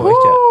om 2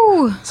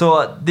 veckor.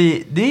 Så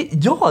det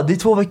är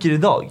 2 veckor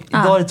idag.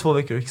 Idag är det 2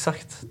 veckor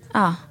exakt.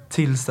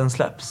 Tills den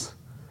släpps.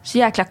 Så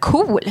jäkla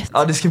coolt.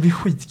 Ja, det ska bli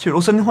skitkul.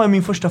 Och sen har jag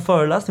min första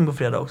föreläsning på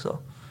fredag också.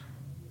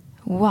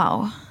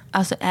 Wow.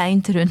 Alltså är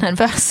inte du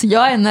nervös?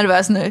 Jag är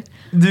nervös nu.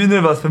 Du är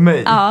nervös för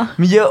mig? Ja.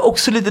 Men jag är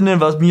också lite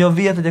nervös, men jag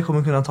vet att jag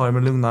kommer kunna ta det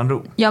med lugn och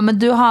ro. Ja, men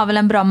du har väl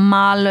en bra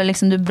mall och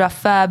liksom du är bra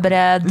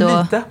förberedd?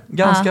 Och... Lite,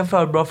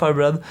 ganska bra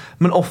förberedd.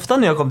 Men ofta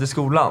när jag kom till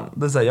skolan,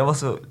 det är så här, jag var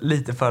så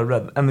lite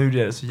förberedd. Ändå gjorde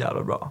jag det så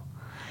jävla bra.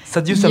 Så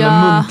att just det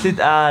här med muntligt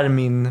är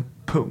min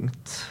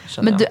punkt.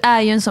 Men du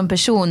är ju en sån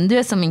person, du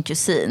är som min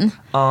kusin.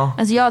 Ja.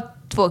 Alltså jag har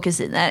 2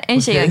 kusiner,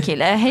 en tjej och en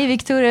kille. Hej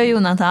Victoria och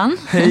Jonathan.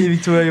 Hej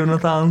Victoria och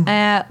Jonathan.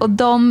 Och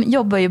de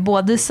jobbar ju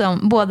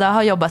båda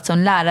har jobbat som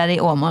lärare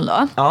i Åmål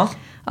då. Ja.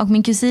 Och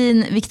min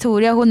kusin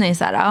Victoria, hon är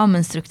så här,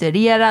 men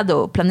strukturerad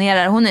och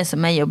planerar. Hon är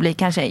som mig och blir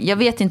kanske, jag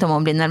vet inte om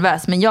hon blir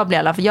nervös, men jag blir i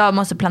alla fall, jag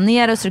måste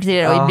planera och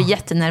strukturera och jag blir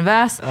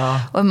jättenervös.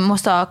 Och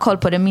måste ha koll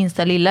på det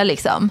minsta lilla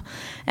liksom.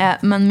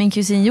 Men min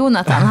kusin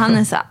Jonathan, han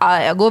är så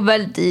här, jag går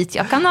väl dit,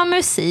 jag kan ha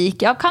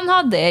musik, jag kan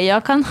ha det,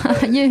 jag kan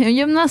ha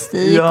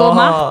gymnastik och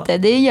matte,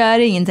 det gör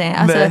ingenting.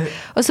 Alltså,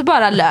 och så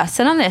bara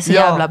löser han det så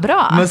jävla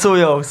bra. Men så är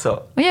jag också.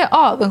 Och jag är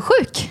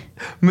avundsjuk.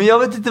 Men jag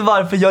vet inte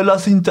varför, jag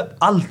löser inte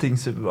allting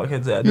superbra kan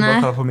jag säga. Det är bara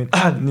att kolla på min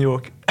New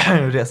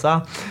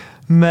York-resa.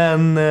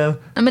 Men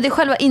det är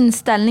själva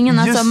inställningen,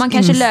 alltså, man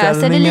kanske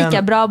löser det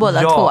lika bra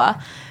båda två.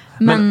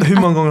 Men hur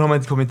många gånger har man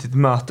inte kommit till ett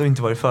möte och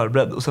inte varit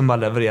förberedd och sen bara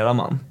levererar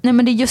man? Nej,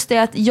 men det är just det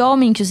att jag och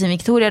min kusin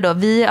Victoria då,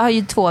 vi har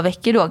ju 2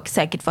 veckor då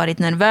säkert varit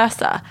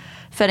nervösa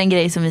för en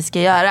grej som vi ska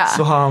göra.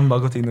 Så har han bara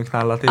gått in och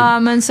knallat in. Ja,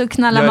 men så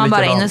knallar man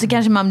bara in och så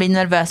kanske man blir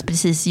nervös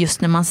precis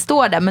just när man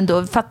står där. Men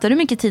då fattar du hur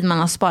mycket tid man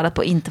har sparat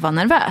på att inte vara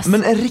nervös.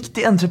 Men en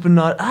riktig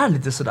entreprenör är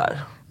lite sådär.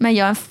 Men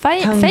jag är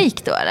en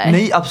fake då eller?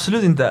 Nej,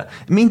 absolut inte.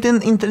 Men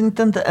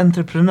inte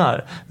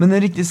entreprenör. Men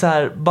en riktigt så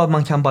här, bara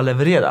man kan bara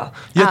leverera.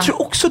 Jag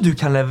tror också du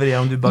kan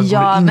leverera om du bara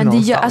går in men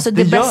någonstans.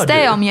 det bästa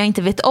är om jag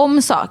inte vet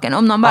om saken.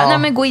 Om någon bara, nej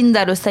men gå in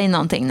där och säg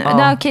någonting nu.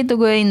 Nej, okej, då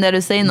går jag in där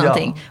och säger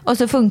någonting. Och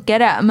så funkar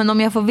det. Men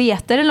om jag får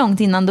veta det långt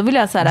innan, då vill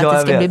jag så här att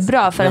det ska bli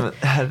bra. För att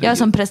jag har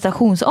som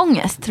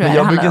prestationsångest, tror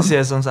jag brukar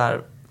se som så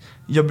här.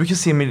 Jag brukar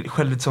se mig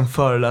själv lite som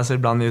föreläsare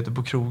ibland när jag är ute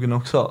på krogen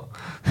också.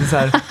 Det är så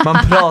här, man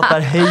pratar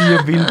hej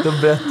och vilt och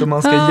brett och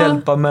man ska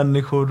hjälpa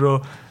människor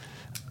och,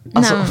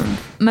 alltså. Nej,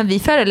 men vi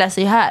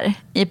föreläser ju här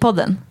i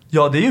podden.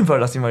 Ja, det är ju en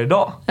föreläsning varje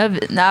dag.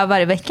 Nej,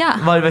 varje vecka.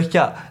 Varje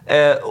vecka.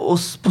 Och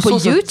på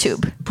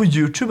YouTube. På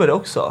YouTube är det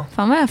också.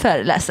 Fan vad jag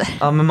föreläser.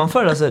 Ja, men man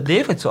föreläser, det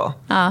är faktiskt så.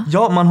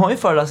 Ja, man har ju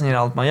föreläsningar i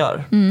allt man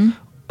gör.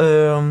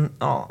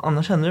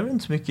 Annars händer det väl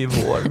inte så mycket i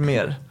vår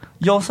mer.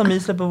 Jag och Sami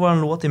släpper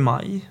våran låt i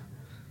maj.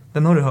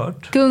 Den har du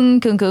hört? Kung.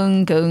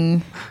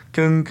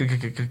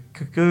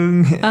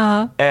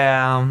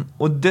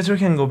 Och det tror jag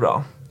kan gå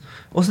bra.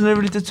 Och sen är det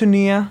väl lite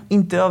turné,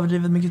 inte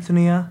överdrivet mycket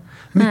turné.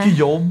 Mycket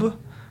jobb.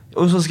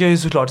 Och så ska jag ju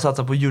såklart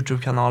satsa på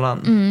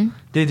YouTube-kanalen.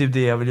 Det är typ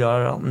det jag vill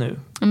göra nu.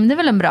 Men det är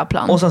väl en bra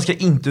plan. Och sen ska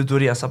jag inte ut och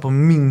resa på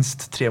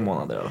minst 3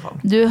 månader i alla fall.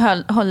 Du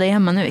håller dig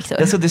hemma nu, Victor?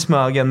 Jag ska till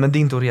Smögen, men det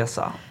är inte att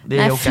resa. Det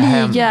är att åka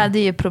hem. Flyga, det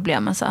är ju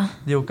problem alltså.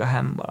 Det är att åka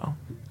hem bara.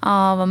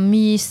 Ja, vad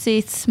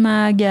mysigt,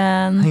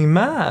 Smögen. Häng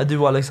med, du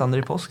och Alexander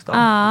i påsk då.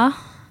 Ja,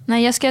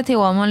 nej jag ska till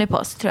Åmål i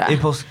påsk tror jag. I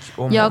påsk,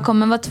 Åmål. Jag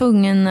kommer vara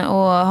tvungen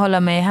att hålla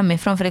mig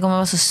hemifrån för det kommer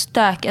vara så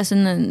stök alltså,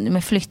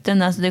 med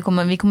flytten. Alltså, vi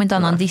kommer inte ha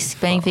någon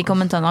diskbänk, vi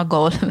kommer inte ha någon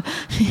golv.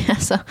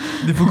 Alltså.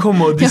 Du får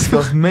komma och diska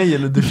hos mig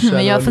eller duscha.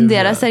 Men jag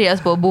funderar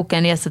seriöst på att boka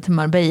en resa till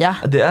Marbella.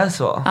 Det är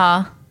så?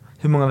 Ja.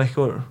 Hur många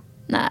veckor?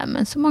 Nej,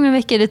 men så många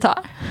veckor det tar.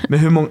 Men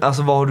hur många,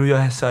 alltså vad har du att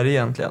göra i Sverige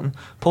egentligen?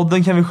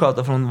 Podden kan vi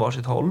sköta från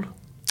varsitt håll.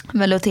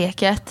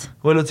 Veloteket.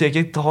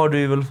 Veloteket har du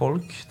ju väl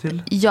folk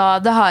till? Ja,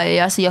 det har jag.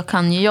 Alltså, jag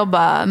kan ju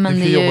jobba. Men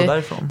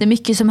det är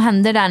mycket som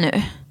händer där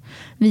nu.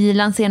 Vi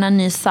lanserar en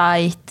ny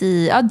sajt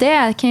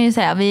det kan jag ju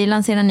säga. Vi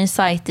lanserar en ny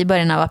sajt i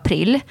början av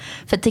april.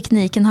 För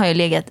tekniken har ju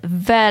legat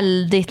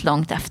väldigt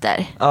långt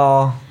efter.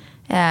 Ja.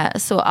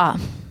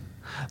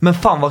 Men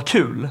fan vad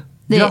kul.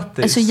 Grattis.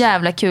 Det är så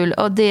jävla kul.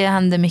 Och det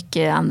händer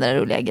mycket andra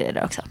roliga grejer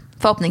där också.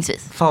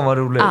 Förhoppningsvis. Fan vad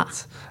roligt.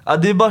 Ja,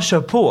 det är bara att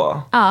köra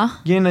på. Ja.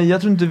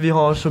 Jag tror inte vi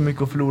har så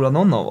mycket att förlora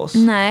någon av oss.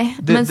 Nej.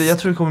 Jag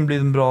tror det kommer bli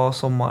en bra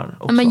sommar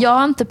också. Men jag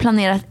har inte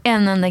planerat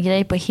en enda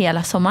grej på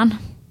hela sommaren.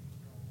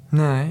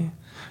 Nej.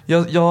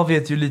 Jag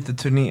vet ju lite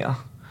turné.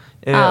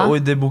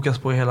 Och det bokas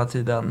på hela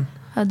tiden.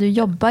 Ja, du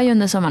jobbar ju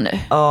under sommaren nu.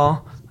 Ja.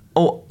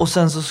 Och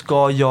sen så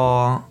ska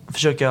jag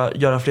försöka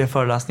göra fler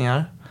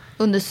föreläsningar.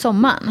 Under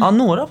sommaren? Ja,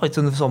 några faktiskt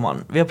under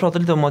sommaren. Vi har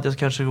pratat lite om att jag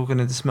kanske ska åka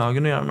ner till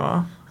Smögen och göra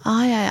några.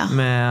 Ja.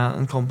 Med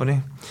en company.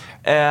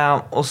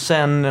 Och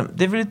sen,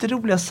 det är väl lite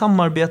roliga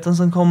samarbeten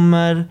som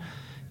kommer.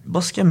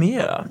 Vad ska jag mer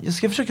göra? Jag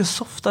ska försöka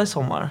softa i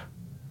sommar.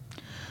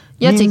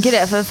 Jag tycker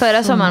det, för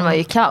förra sommaren var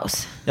ju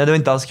kaos. Ja, det var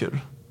inte alls kul.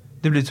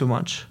 Det blir too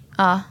much.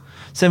 Ja.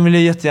 Sen vill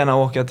jag jättegärna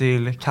åka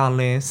till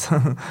Kallis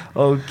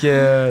och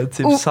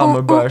typ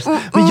Summerburst.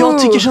 Men jag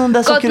tycker sådana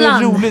där saker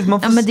är roligt.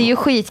 Ja, men det är ju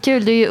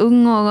skitkul. Du är ju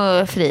ung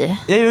och fri.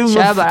 Jag är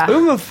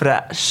ung och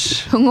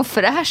fräsch. Ung och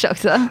fräsch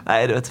också.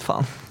 Nej, det vet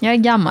fan. Jag är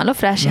gammal och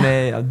fräsch.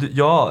 Nej,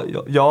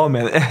 jag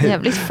men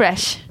jävligt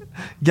fresh.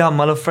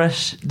 Gammal och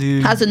fresh.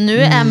 Alltså nu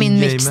är min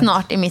mick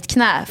snart i mitt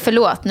knä.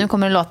 Förlåt, nu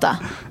kommer det låta.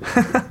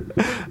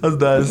 Alltså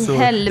det här är så...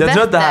 Helvete. Jag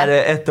tror att det här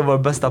är ett av våra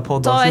bästa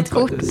poddavsnitt. Ta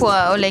ett kort faktiskt.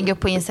 på och lägg upp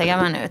på Instagram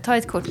här nu. Ta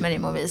ett kort med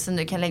din mobil som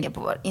du kan lägga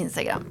på vår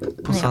Instagram.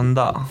 På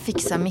söndag.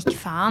 Fixa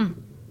mick-fan.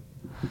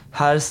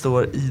 Här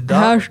står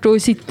Ida.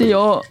 sitter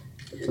jag.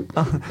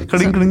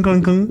 Kling, kling,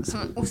 kling, kling.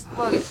 Som en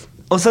ostbåge.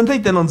 Och sen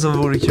tänkte jag något som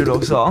vore kul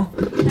också.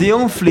 Det är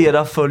om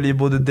flera följer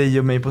både dig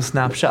och mig på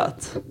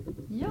Snapchat.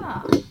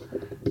 Ja.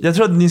 Jag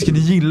tror att ni skulle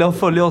gilla att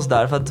följa oss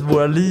där för att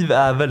våra liv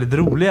är väldigt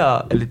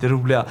roliga, eller lite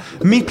roliga.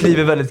 Mitt liv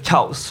är väldigt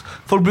kaos.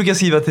 Folk brukar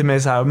skriva till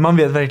mig så här: man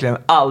vet verkligen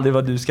aldrig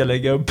vad du ska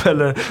lägga upp,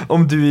 eller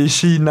om du är i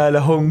Kina eller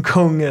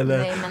Hongkong eller...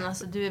 Nej men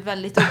alltså du är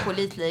väldigt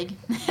opålitlig.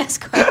 Nej jag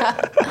skojar.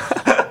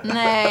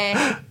 Nej.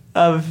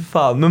 Ja, för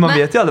fan. Men man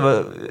vet ju aldrig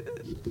vad...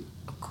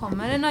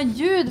 Kommer det några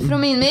ljud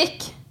från min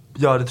mick?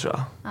 Ja, det tror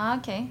jag. Ja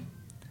okej.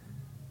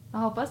 Jag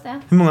hoppas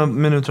det. Hur många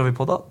minuter har vi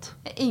poddat?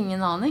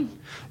 Ingen aning.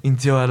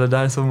 Inte jag heller,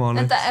 där som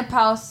vanligt. Vänta, en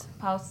paus.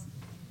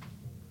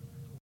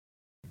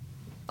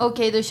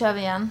 Okej, då kör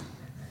vi igen.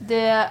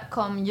 Det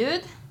kom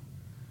ljud.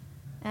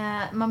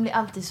 Man blir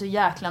alltid så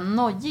jäkla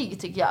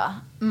nojig tycker jag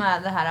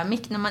med det här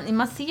mick.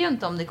 Man ser ju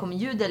inte om det kommer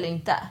ljud eller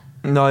inte.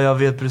 Ja, jag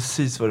vet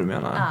precis vad du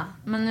menar. Ja,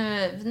 men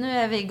nu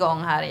är vi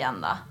igång här igen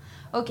då.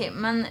 Okej,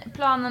 men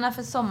planerna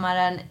för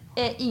sommaren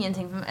är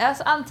ingenting för mig.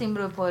 Alltså, allting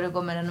beror på hur det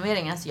går med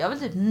renoveringen. Så jag vill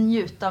typ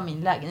njuta av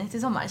min lägenhet i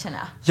sommar känner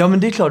jag. Ja, men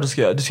det är klart du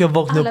ska göra. Du ska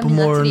vakna Alla upp på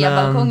mina 3 morgonen.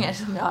 balkonger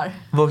som jag har.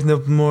 Vakna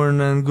upp på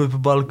morgonen, gå ut på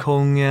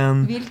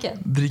balkongen. Vilken?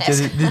 Dricka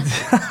Nej,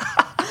 ditt...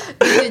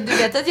 Du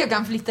vet att jag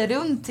kan flytta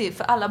runt till,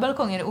 för alla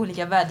balkonger är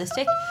olika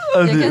väderstreck.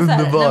 Ja, det Jag är kan säga,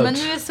 underbart. nej men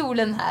nu är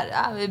solen här,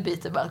 ja, vi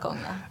byter balkong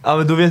då. Ja,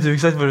 men då vet du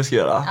exakt vad du ska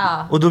göra.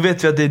 Ja. Och då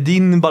vet vi att det är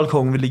din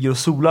balkong vi ligger och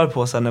solar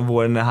på sen när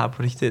våren är här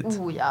på riktigt.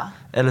 Oh ja.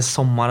 Eller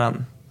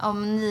sommaren.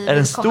 Om ni Är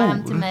den vill komma hem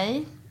stor? till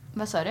mig.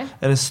 Vad sa du? Är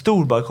det en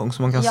stor balkong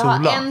som man kan Jag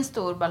sola? har en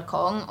stor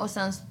balkong och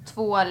sen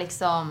 2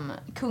 liksom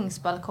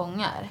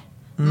kungsbalkonger.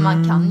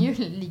 Man kan ju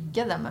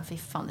ligga där, men fy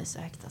fan det är så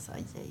högt alltså.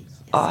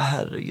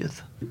 Herregud.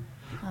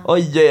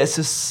 Oj,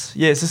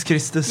 Jesus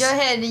Kristus. Jag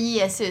hörde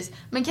Jesus.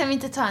 Men kan vi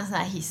inte ta en sån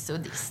här hiss och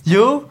diss?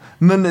 Jo,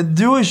 men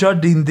du har ju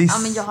kört din diss.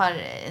 Ja men jag har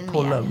en mer.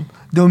 Pollen.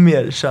 Du har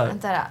mer, kör.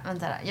 Vänta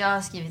då. Jag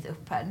har skrivit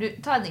upp här. Du,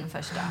 ta din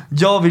första.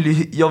 Jag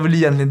vill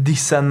egentligen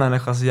dissa en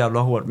människa så jävla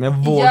hårt, men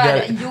jag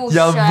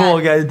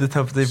vågar inte ta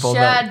upp det i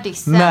podden. Kör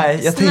dissen.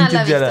 Nej, jag Snälla, tänker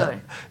inte göra det.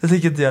 Viktor. Jag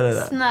tänker inte göra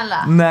det.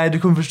 Snälla. Nej, du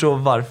kommer förstå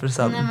varför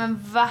sen. Nej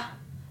men va?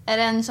 Är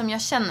det en som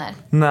jag känner?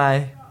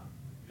 Nej.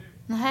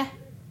 Nej.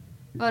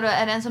 Vadå,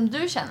 är det en som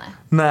du känner?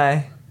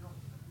 Nej.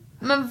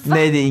 Men va?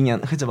 Nej, det är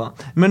ingen. Skitsamma.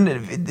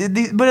 Men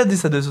börja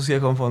dissa du så ska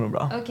jag komma på något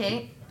bra.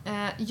 Okej,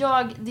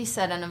 jag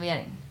dissar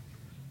renovering.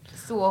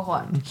 Så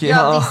hårt. Okej,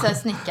 Jag ja. dissar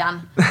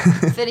snickan.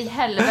 För i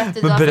helvete,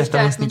 du Men har berätta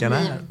vad förstört mitt snickan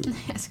liv. är.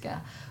 Nej, jag ska.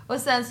 Och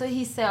sen så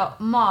hissar jag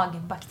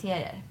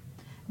magbakterier.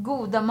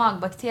 Goda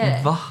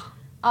magbakterier. Va?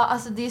 Ja,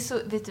 alltså det är så,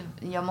 vet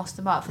du, jag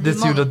måste bara... För Det är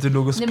många- gjorde att du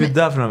låg och Nej,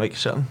 spydde här för några veckor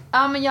sedan.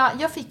 Ja, men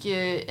jag fick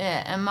ju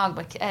en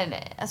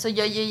magbakterie, alltså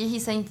jag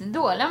hissar inte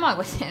dåliga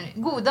magbakterier,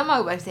 goda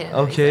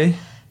magbakterier. Okej.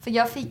 För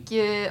jag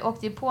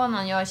åkte ju på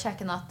någon, jag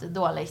käkade något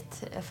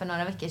dåligt för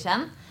några veckor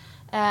sedan.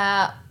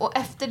 Och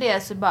efter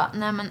det så bara,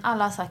 nej men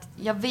alla har sagt,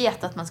 jag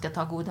vet att man ska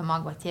ta goda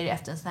magbakterier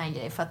efter en sån här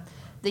grej för att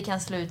det kan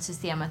slå ut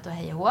systemet och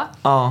hej och hå.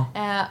 Ja.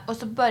 Och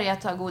så började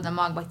jag ta goda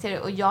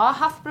magbakterier och jag har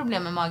haft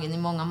problem med magen i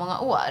många, många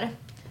år.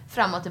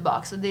 Fram och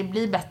tillbaka, så det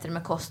blir bättre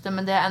med kosten,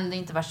 men det har ändå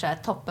inte varit så här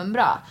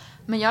toppenbra.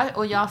 Men jag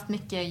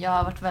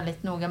har varit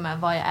väldigt noga med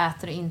vad jag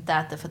äter och inte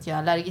äter för att jag är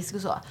allergisk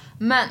och så.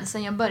 Men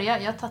sen jag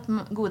har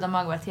tagit goda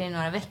magbakterier i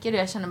några veckor och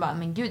jag känner bara,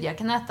 men gud, jag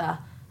kan äta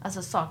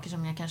alltså saker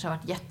som jag kanske har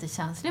varit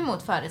jättekänslig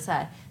mot förut, så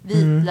här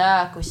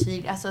vitlök och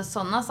chili, alltså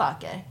sådana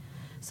saker.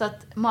 Så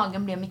att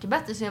magen blev mycket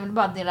bättre, så jag vill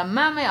bara dela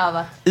med mig av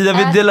att Ida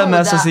vill dela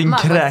med sig sin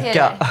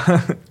kräka.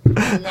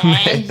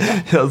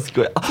 Nej. Jag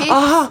skojar.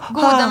 Tips,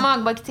 goda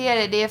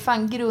magbakterier, det är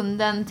fan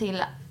grunden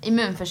till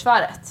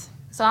immunförsvaret.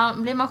 Så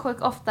blir man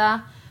sjuk ofta,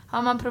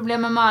 har man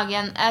problem med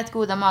magen, ät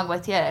goda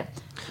magbakterier.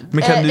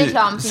 Men kan du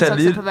reklam finns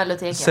också på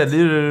Veloteket.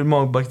 Säljer du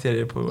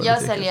magbakterier på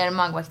Veloteket? Jag säljer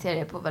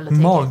magbakterier på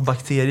Veloteket.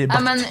 Magbakterier? Ja,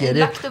 men Bakterier?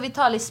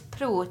 Lactovitalis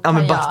Pro tar Ja,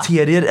 men jag.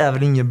 bakterier är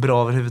väl inget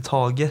bra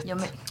överhuvudtaget? Ja,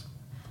 men,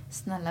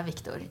 snälla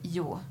Viktor,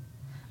 jo.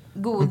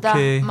 Goda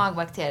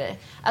magbakterier.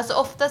 Alltså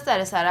oftast är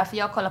det så här, för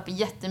jag kollar på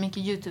jättemycket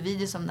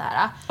YouTube-videos om det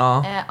här.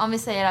 Ja. Om vi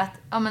säger att...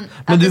 Ja, men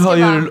Men att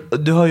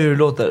du hör ju hur det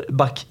låter.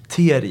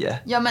 Bakterie.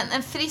 Ja, men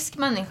en frisk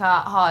människa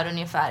har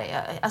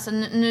ungefär... Alltså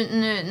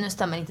nu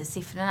stämmer inte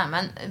siffrorna,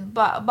 men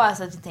bara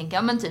så att vi tänker,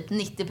 ja men typ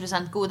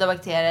 90% goda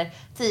bakterier,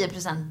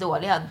 10%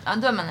 dåliga. Ja,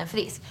 då är man en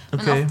frisk.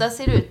 Men ofta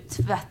ser det ut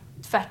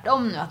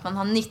tvärtom nu, att man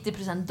har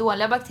 90%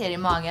 dåliga bakterier i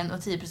magen och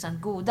 10%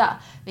 goda,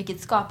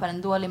 vilket skapar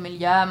en dålig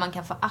miljö. Man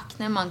kan få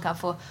akne, man kan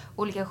få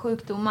olika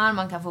sjukdomar,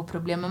 man kan få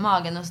problem med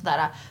magen och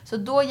sådär. Så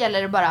då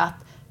gäller det bara att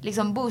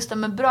liksom boosta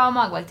med bra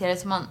magbakterier,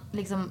 så man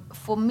liksom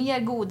får mer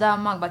goda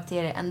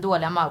magbakterier än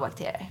dåliga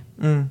magbakterier.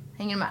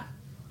 Hänger du med?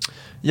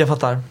 Jag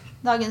fattar.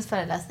 Dagens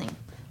föreläsning.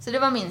 Så det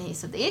var min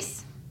hiss och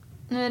diss.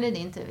 Nu är det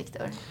din tur,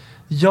 Viktor.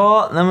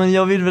 Ja, nej men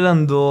jag vill väl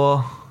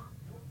ändå...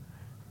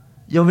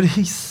 Jag vill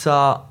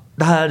hissa...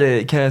 Det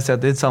här kan jag säga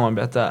att det är ett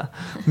samarbete.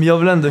 Men jag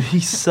vill ändå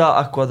hissa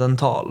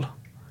Aquadental.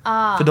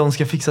 För de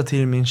ska fixa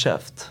till min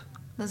käft.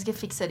 De ska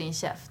fixa din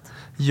käft.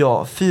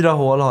 Ja, 4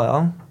 hål har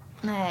jag.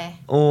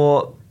 Nej.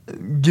 Och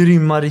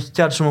grymma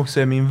Rickard som också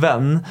är min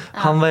vän.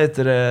 Han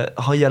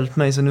har hjälpt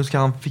mig, så nu ska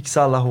han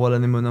fixa alla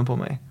hålen i munnen på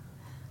mig.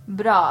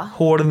 Bra.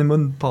 Hålen i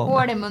munnen på mig.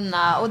 Hål i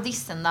munnen. Och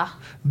dissen då?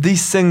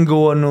 Dissen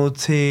går nog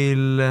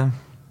till...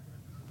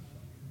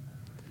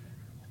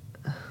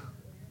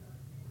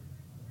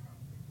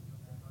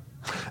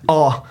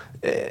 Ja,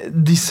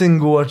 dissen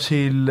går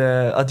till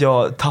att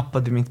jag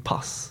tappade mitt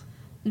pass.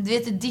 Du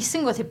vet,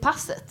 dissen går till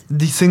passet.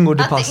 Dissen går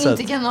till passet. Att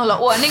det inte kan hålla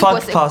ordning Fuck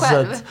på sig passet.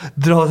 själv.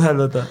 Dra åt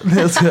helvete.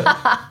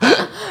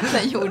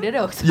 Den gjorde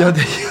det också. Ja,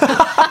 det...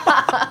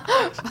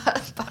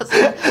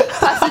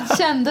 passet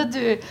kände att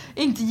du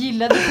inte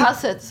gillade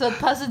passet, så att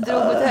passet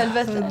drog åt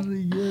helvete.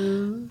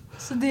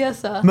 Så det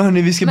så. Men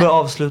hörni, vi ska börja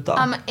avsluta.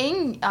 Ja, men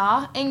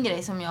en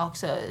grej som jag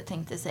också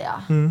tänkte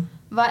säga.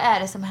 Vad är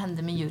det som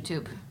händer med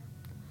YouTube?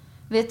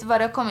 Vet du vad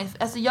det har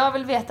kommit? Alltså jag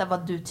vill veta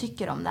vad du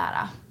tycker om det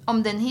här.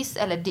 Om det är en hiss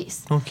eller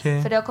diss.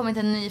 Okay. För det har kommit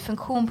en ny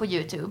funktion på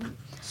YouTube.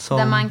 Som...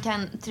 Där man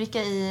kan trycka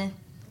i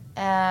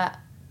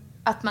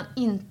att man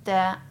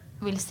inte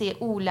vill se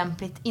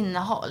olämpligt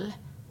innehåll.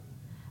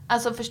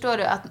 Alltså förstår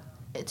du att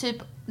typ,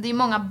 det är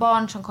många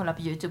barn som kollar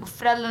på YouTube. Och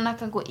föräldrarna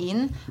kan gå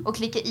in och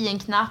klicka i en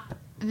knapp.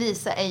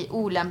 Visa ej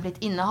olämpligt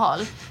innehåll.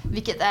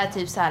 Vilket är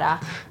typ så här,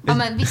 ja,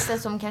 men vissa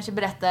som kanske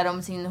berättar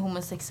om sin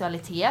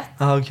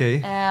homosexualitet.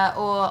 Okay.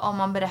 Och om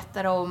man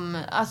berättar om,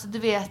 alltså du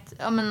vet,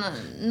 ja, men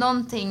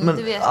någonting. Men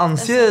du vet,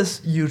 anser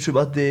alltså,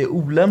 YouTube att det är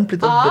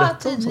olämpligt att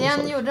berätta om sånt? Ja,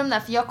 tydligen gjorde de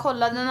det. För jag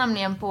kollade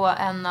nämligen på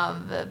en av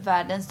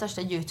världens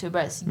största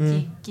YouTubers.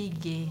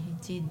 Gigi.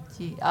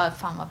 Ja,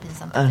 fan vad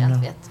pinsamt att jag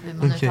inte vet hur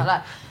man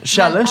uttalar.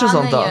 Challenge och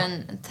sånt då? Han är ju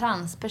en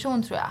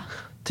transperson tror jag.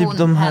 Typ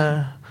de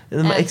här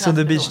Ex on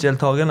the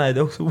Beach-deltagarna, är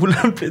det också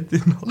olämpligt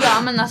innehåll?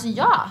 Ja, men alltså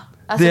ja.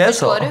 Alltså, det är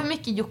förstår så. du hur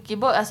mycket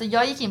Jockiboi... Alltså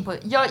jag gick in på...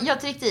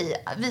 Jag tryckte i...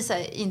 Visa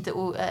inte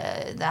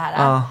det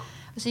här.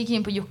 Och så gick jag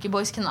in på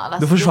Jockibois kanal.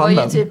 Alltså, det var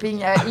ju typ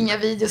inga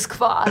videos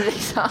kvar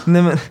liksom.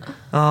 Nej men...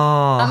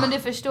 Ja, men du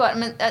förstår.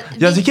 Men,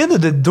 jag tycker ändå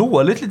det är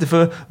dåligt lite,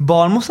 för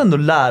barn måste ändå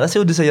lära sig.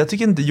 Och det säger, jag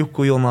tycker inte Jocke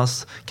och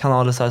Jonas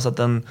kanal är så att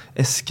den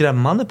är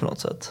skrämmande på något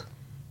sätt.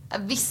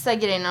 Vissa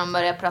grejer när de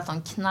börjar prata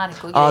om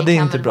knark och grejer det är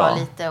kan inte väl bra. Vara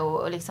lite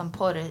och liksom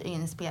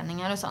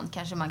porrinspelningar och sånt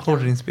kanske man kan.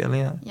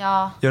 Porrinspelningar?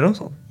 Ja. Gör de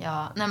sånt?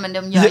 Ja, nej men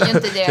de gör ju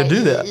inte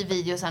det, i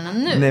videosarna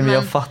nu. Nej, men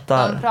jag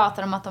fattar. De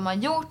pratar om att de har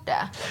gjort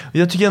det.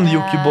 Jag tycker ändå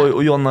Jockiboi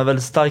och Jonna är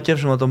väldigt starka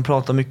eftersom att de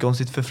pratar mycket om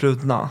sitt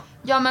förflutna.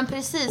 Ja men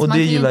precis, och man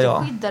det kan ju inte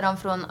jag. skydda dem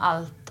från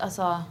allt.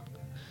 Alltså...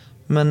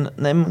 Men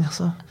nej men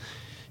alltså...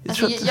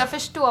 Jag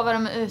förstår vad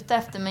de är ute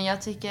efter, men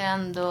jag tycker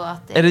ändå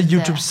att det är det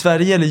YouTube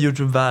Sverige eller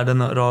YouTube världen?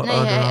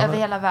 Nej, över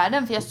hela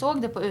världen, för jag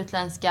såg det på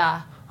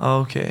utländska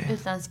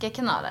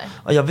kanaler.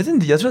 Jag vet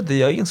inte, jag tror att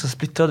jag är ganska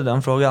splittrad i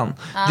den frågan.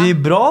 Det är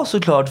bra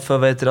såklart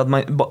för att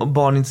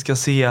barn inte ska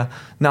se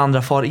när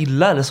andra far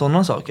illa eller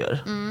sådana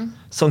saker.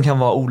 Som kan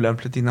vara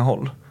olämpligt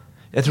innehåll.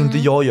 Jag tror inte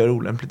jag gör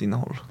olämpligt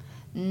innehåll.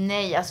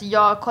 Nej, alltså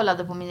jag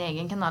kollade på min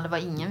egen kanal, det var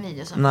ingen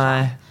video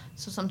som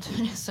så som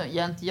tur är så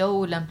gör inte jag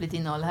olämpligt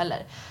innehåll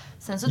heller.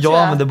 Sen så tror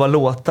jag... men det bara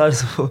låtar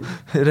så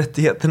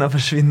rättigheterna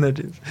försvinner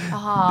typ.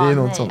 Det är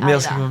något sånt. Men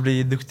jag ska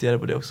bli duktigare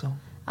på det också.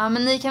 Ja,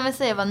 men ni kan väl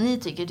säga vad ni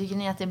tycker. Tycker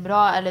ni att det är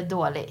bra eller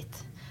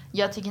dåligt?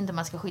 Jag tycker inte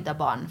man ska skydda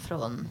barn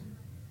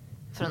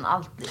från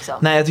allt liksom.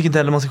 Nej, jag tycker inte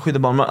heller man ska skydda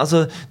barn. Men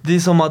alltså, det är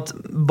som att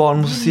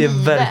barn måste se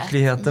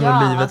verkligheten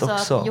och livet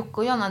också. Att Jocke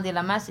och Jonna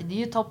delar med sig, det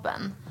är ju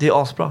toppen. Det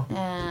är asbra.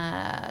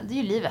 Det är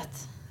ju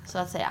livet, så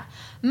att säga.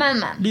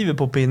 Men. Livet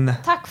på pinne.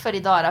 Tack för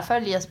idag då.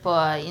 Följ oss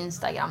på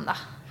Instagram då.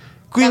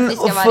 Gå in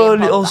och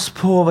följ oss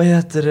på,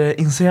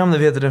 Instagram, där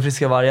vi heter Den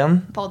Friska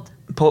Vargen.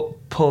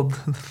 Podd.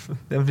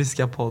 Den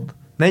Friska Podd.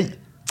 Nej!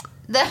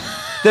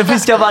 Den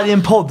Friska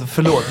Vargen podd,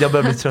 förlåt. Jag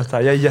börjar bli trött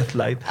här, jag är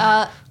jetlagd.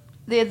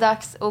 Det är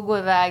dags att gå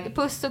iväg.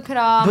 Puss och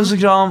kram. Puss och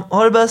kram,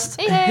 ha det bäst.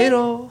 Hej, hej. Hej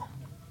då.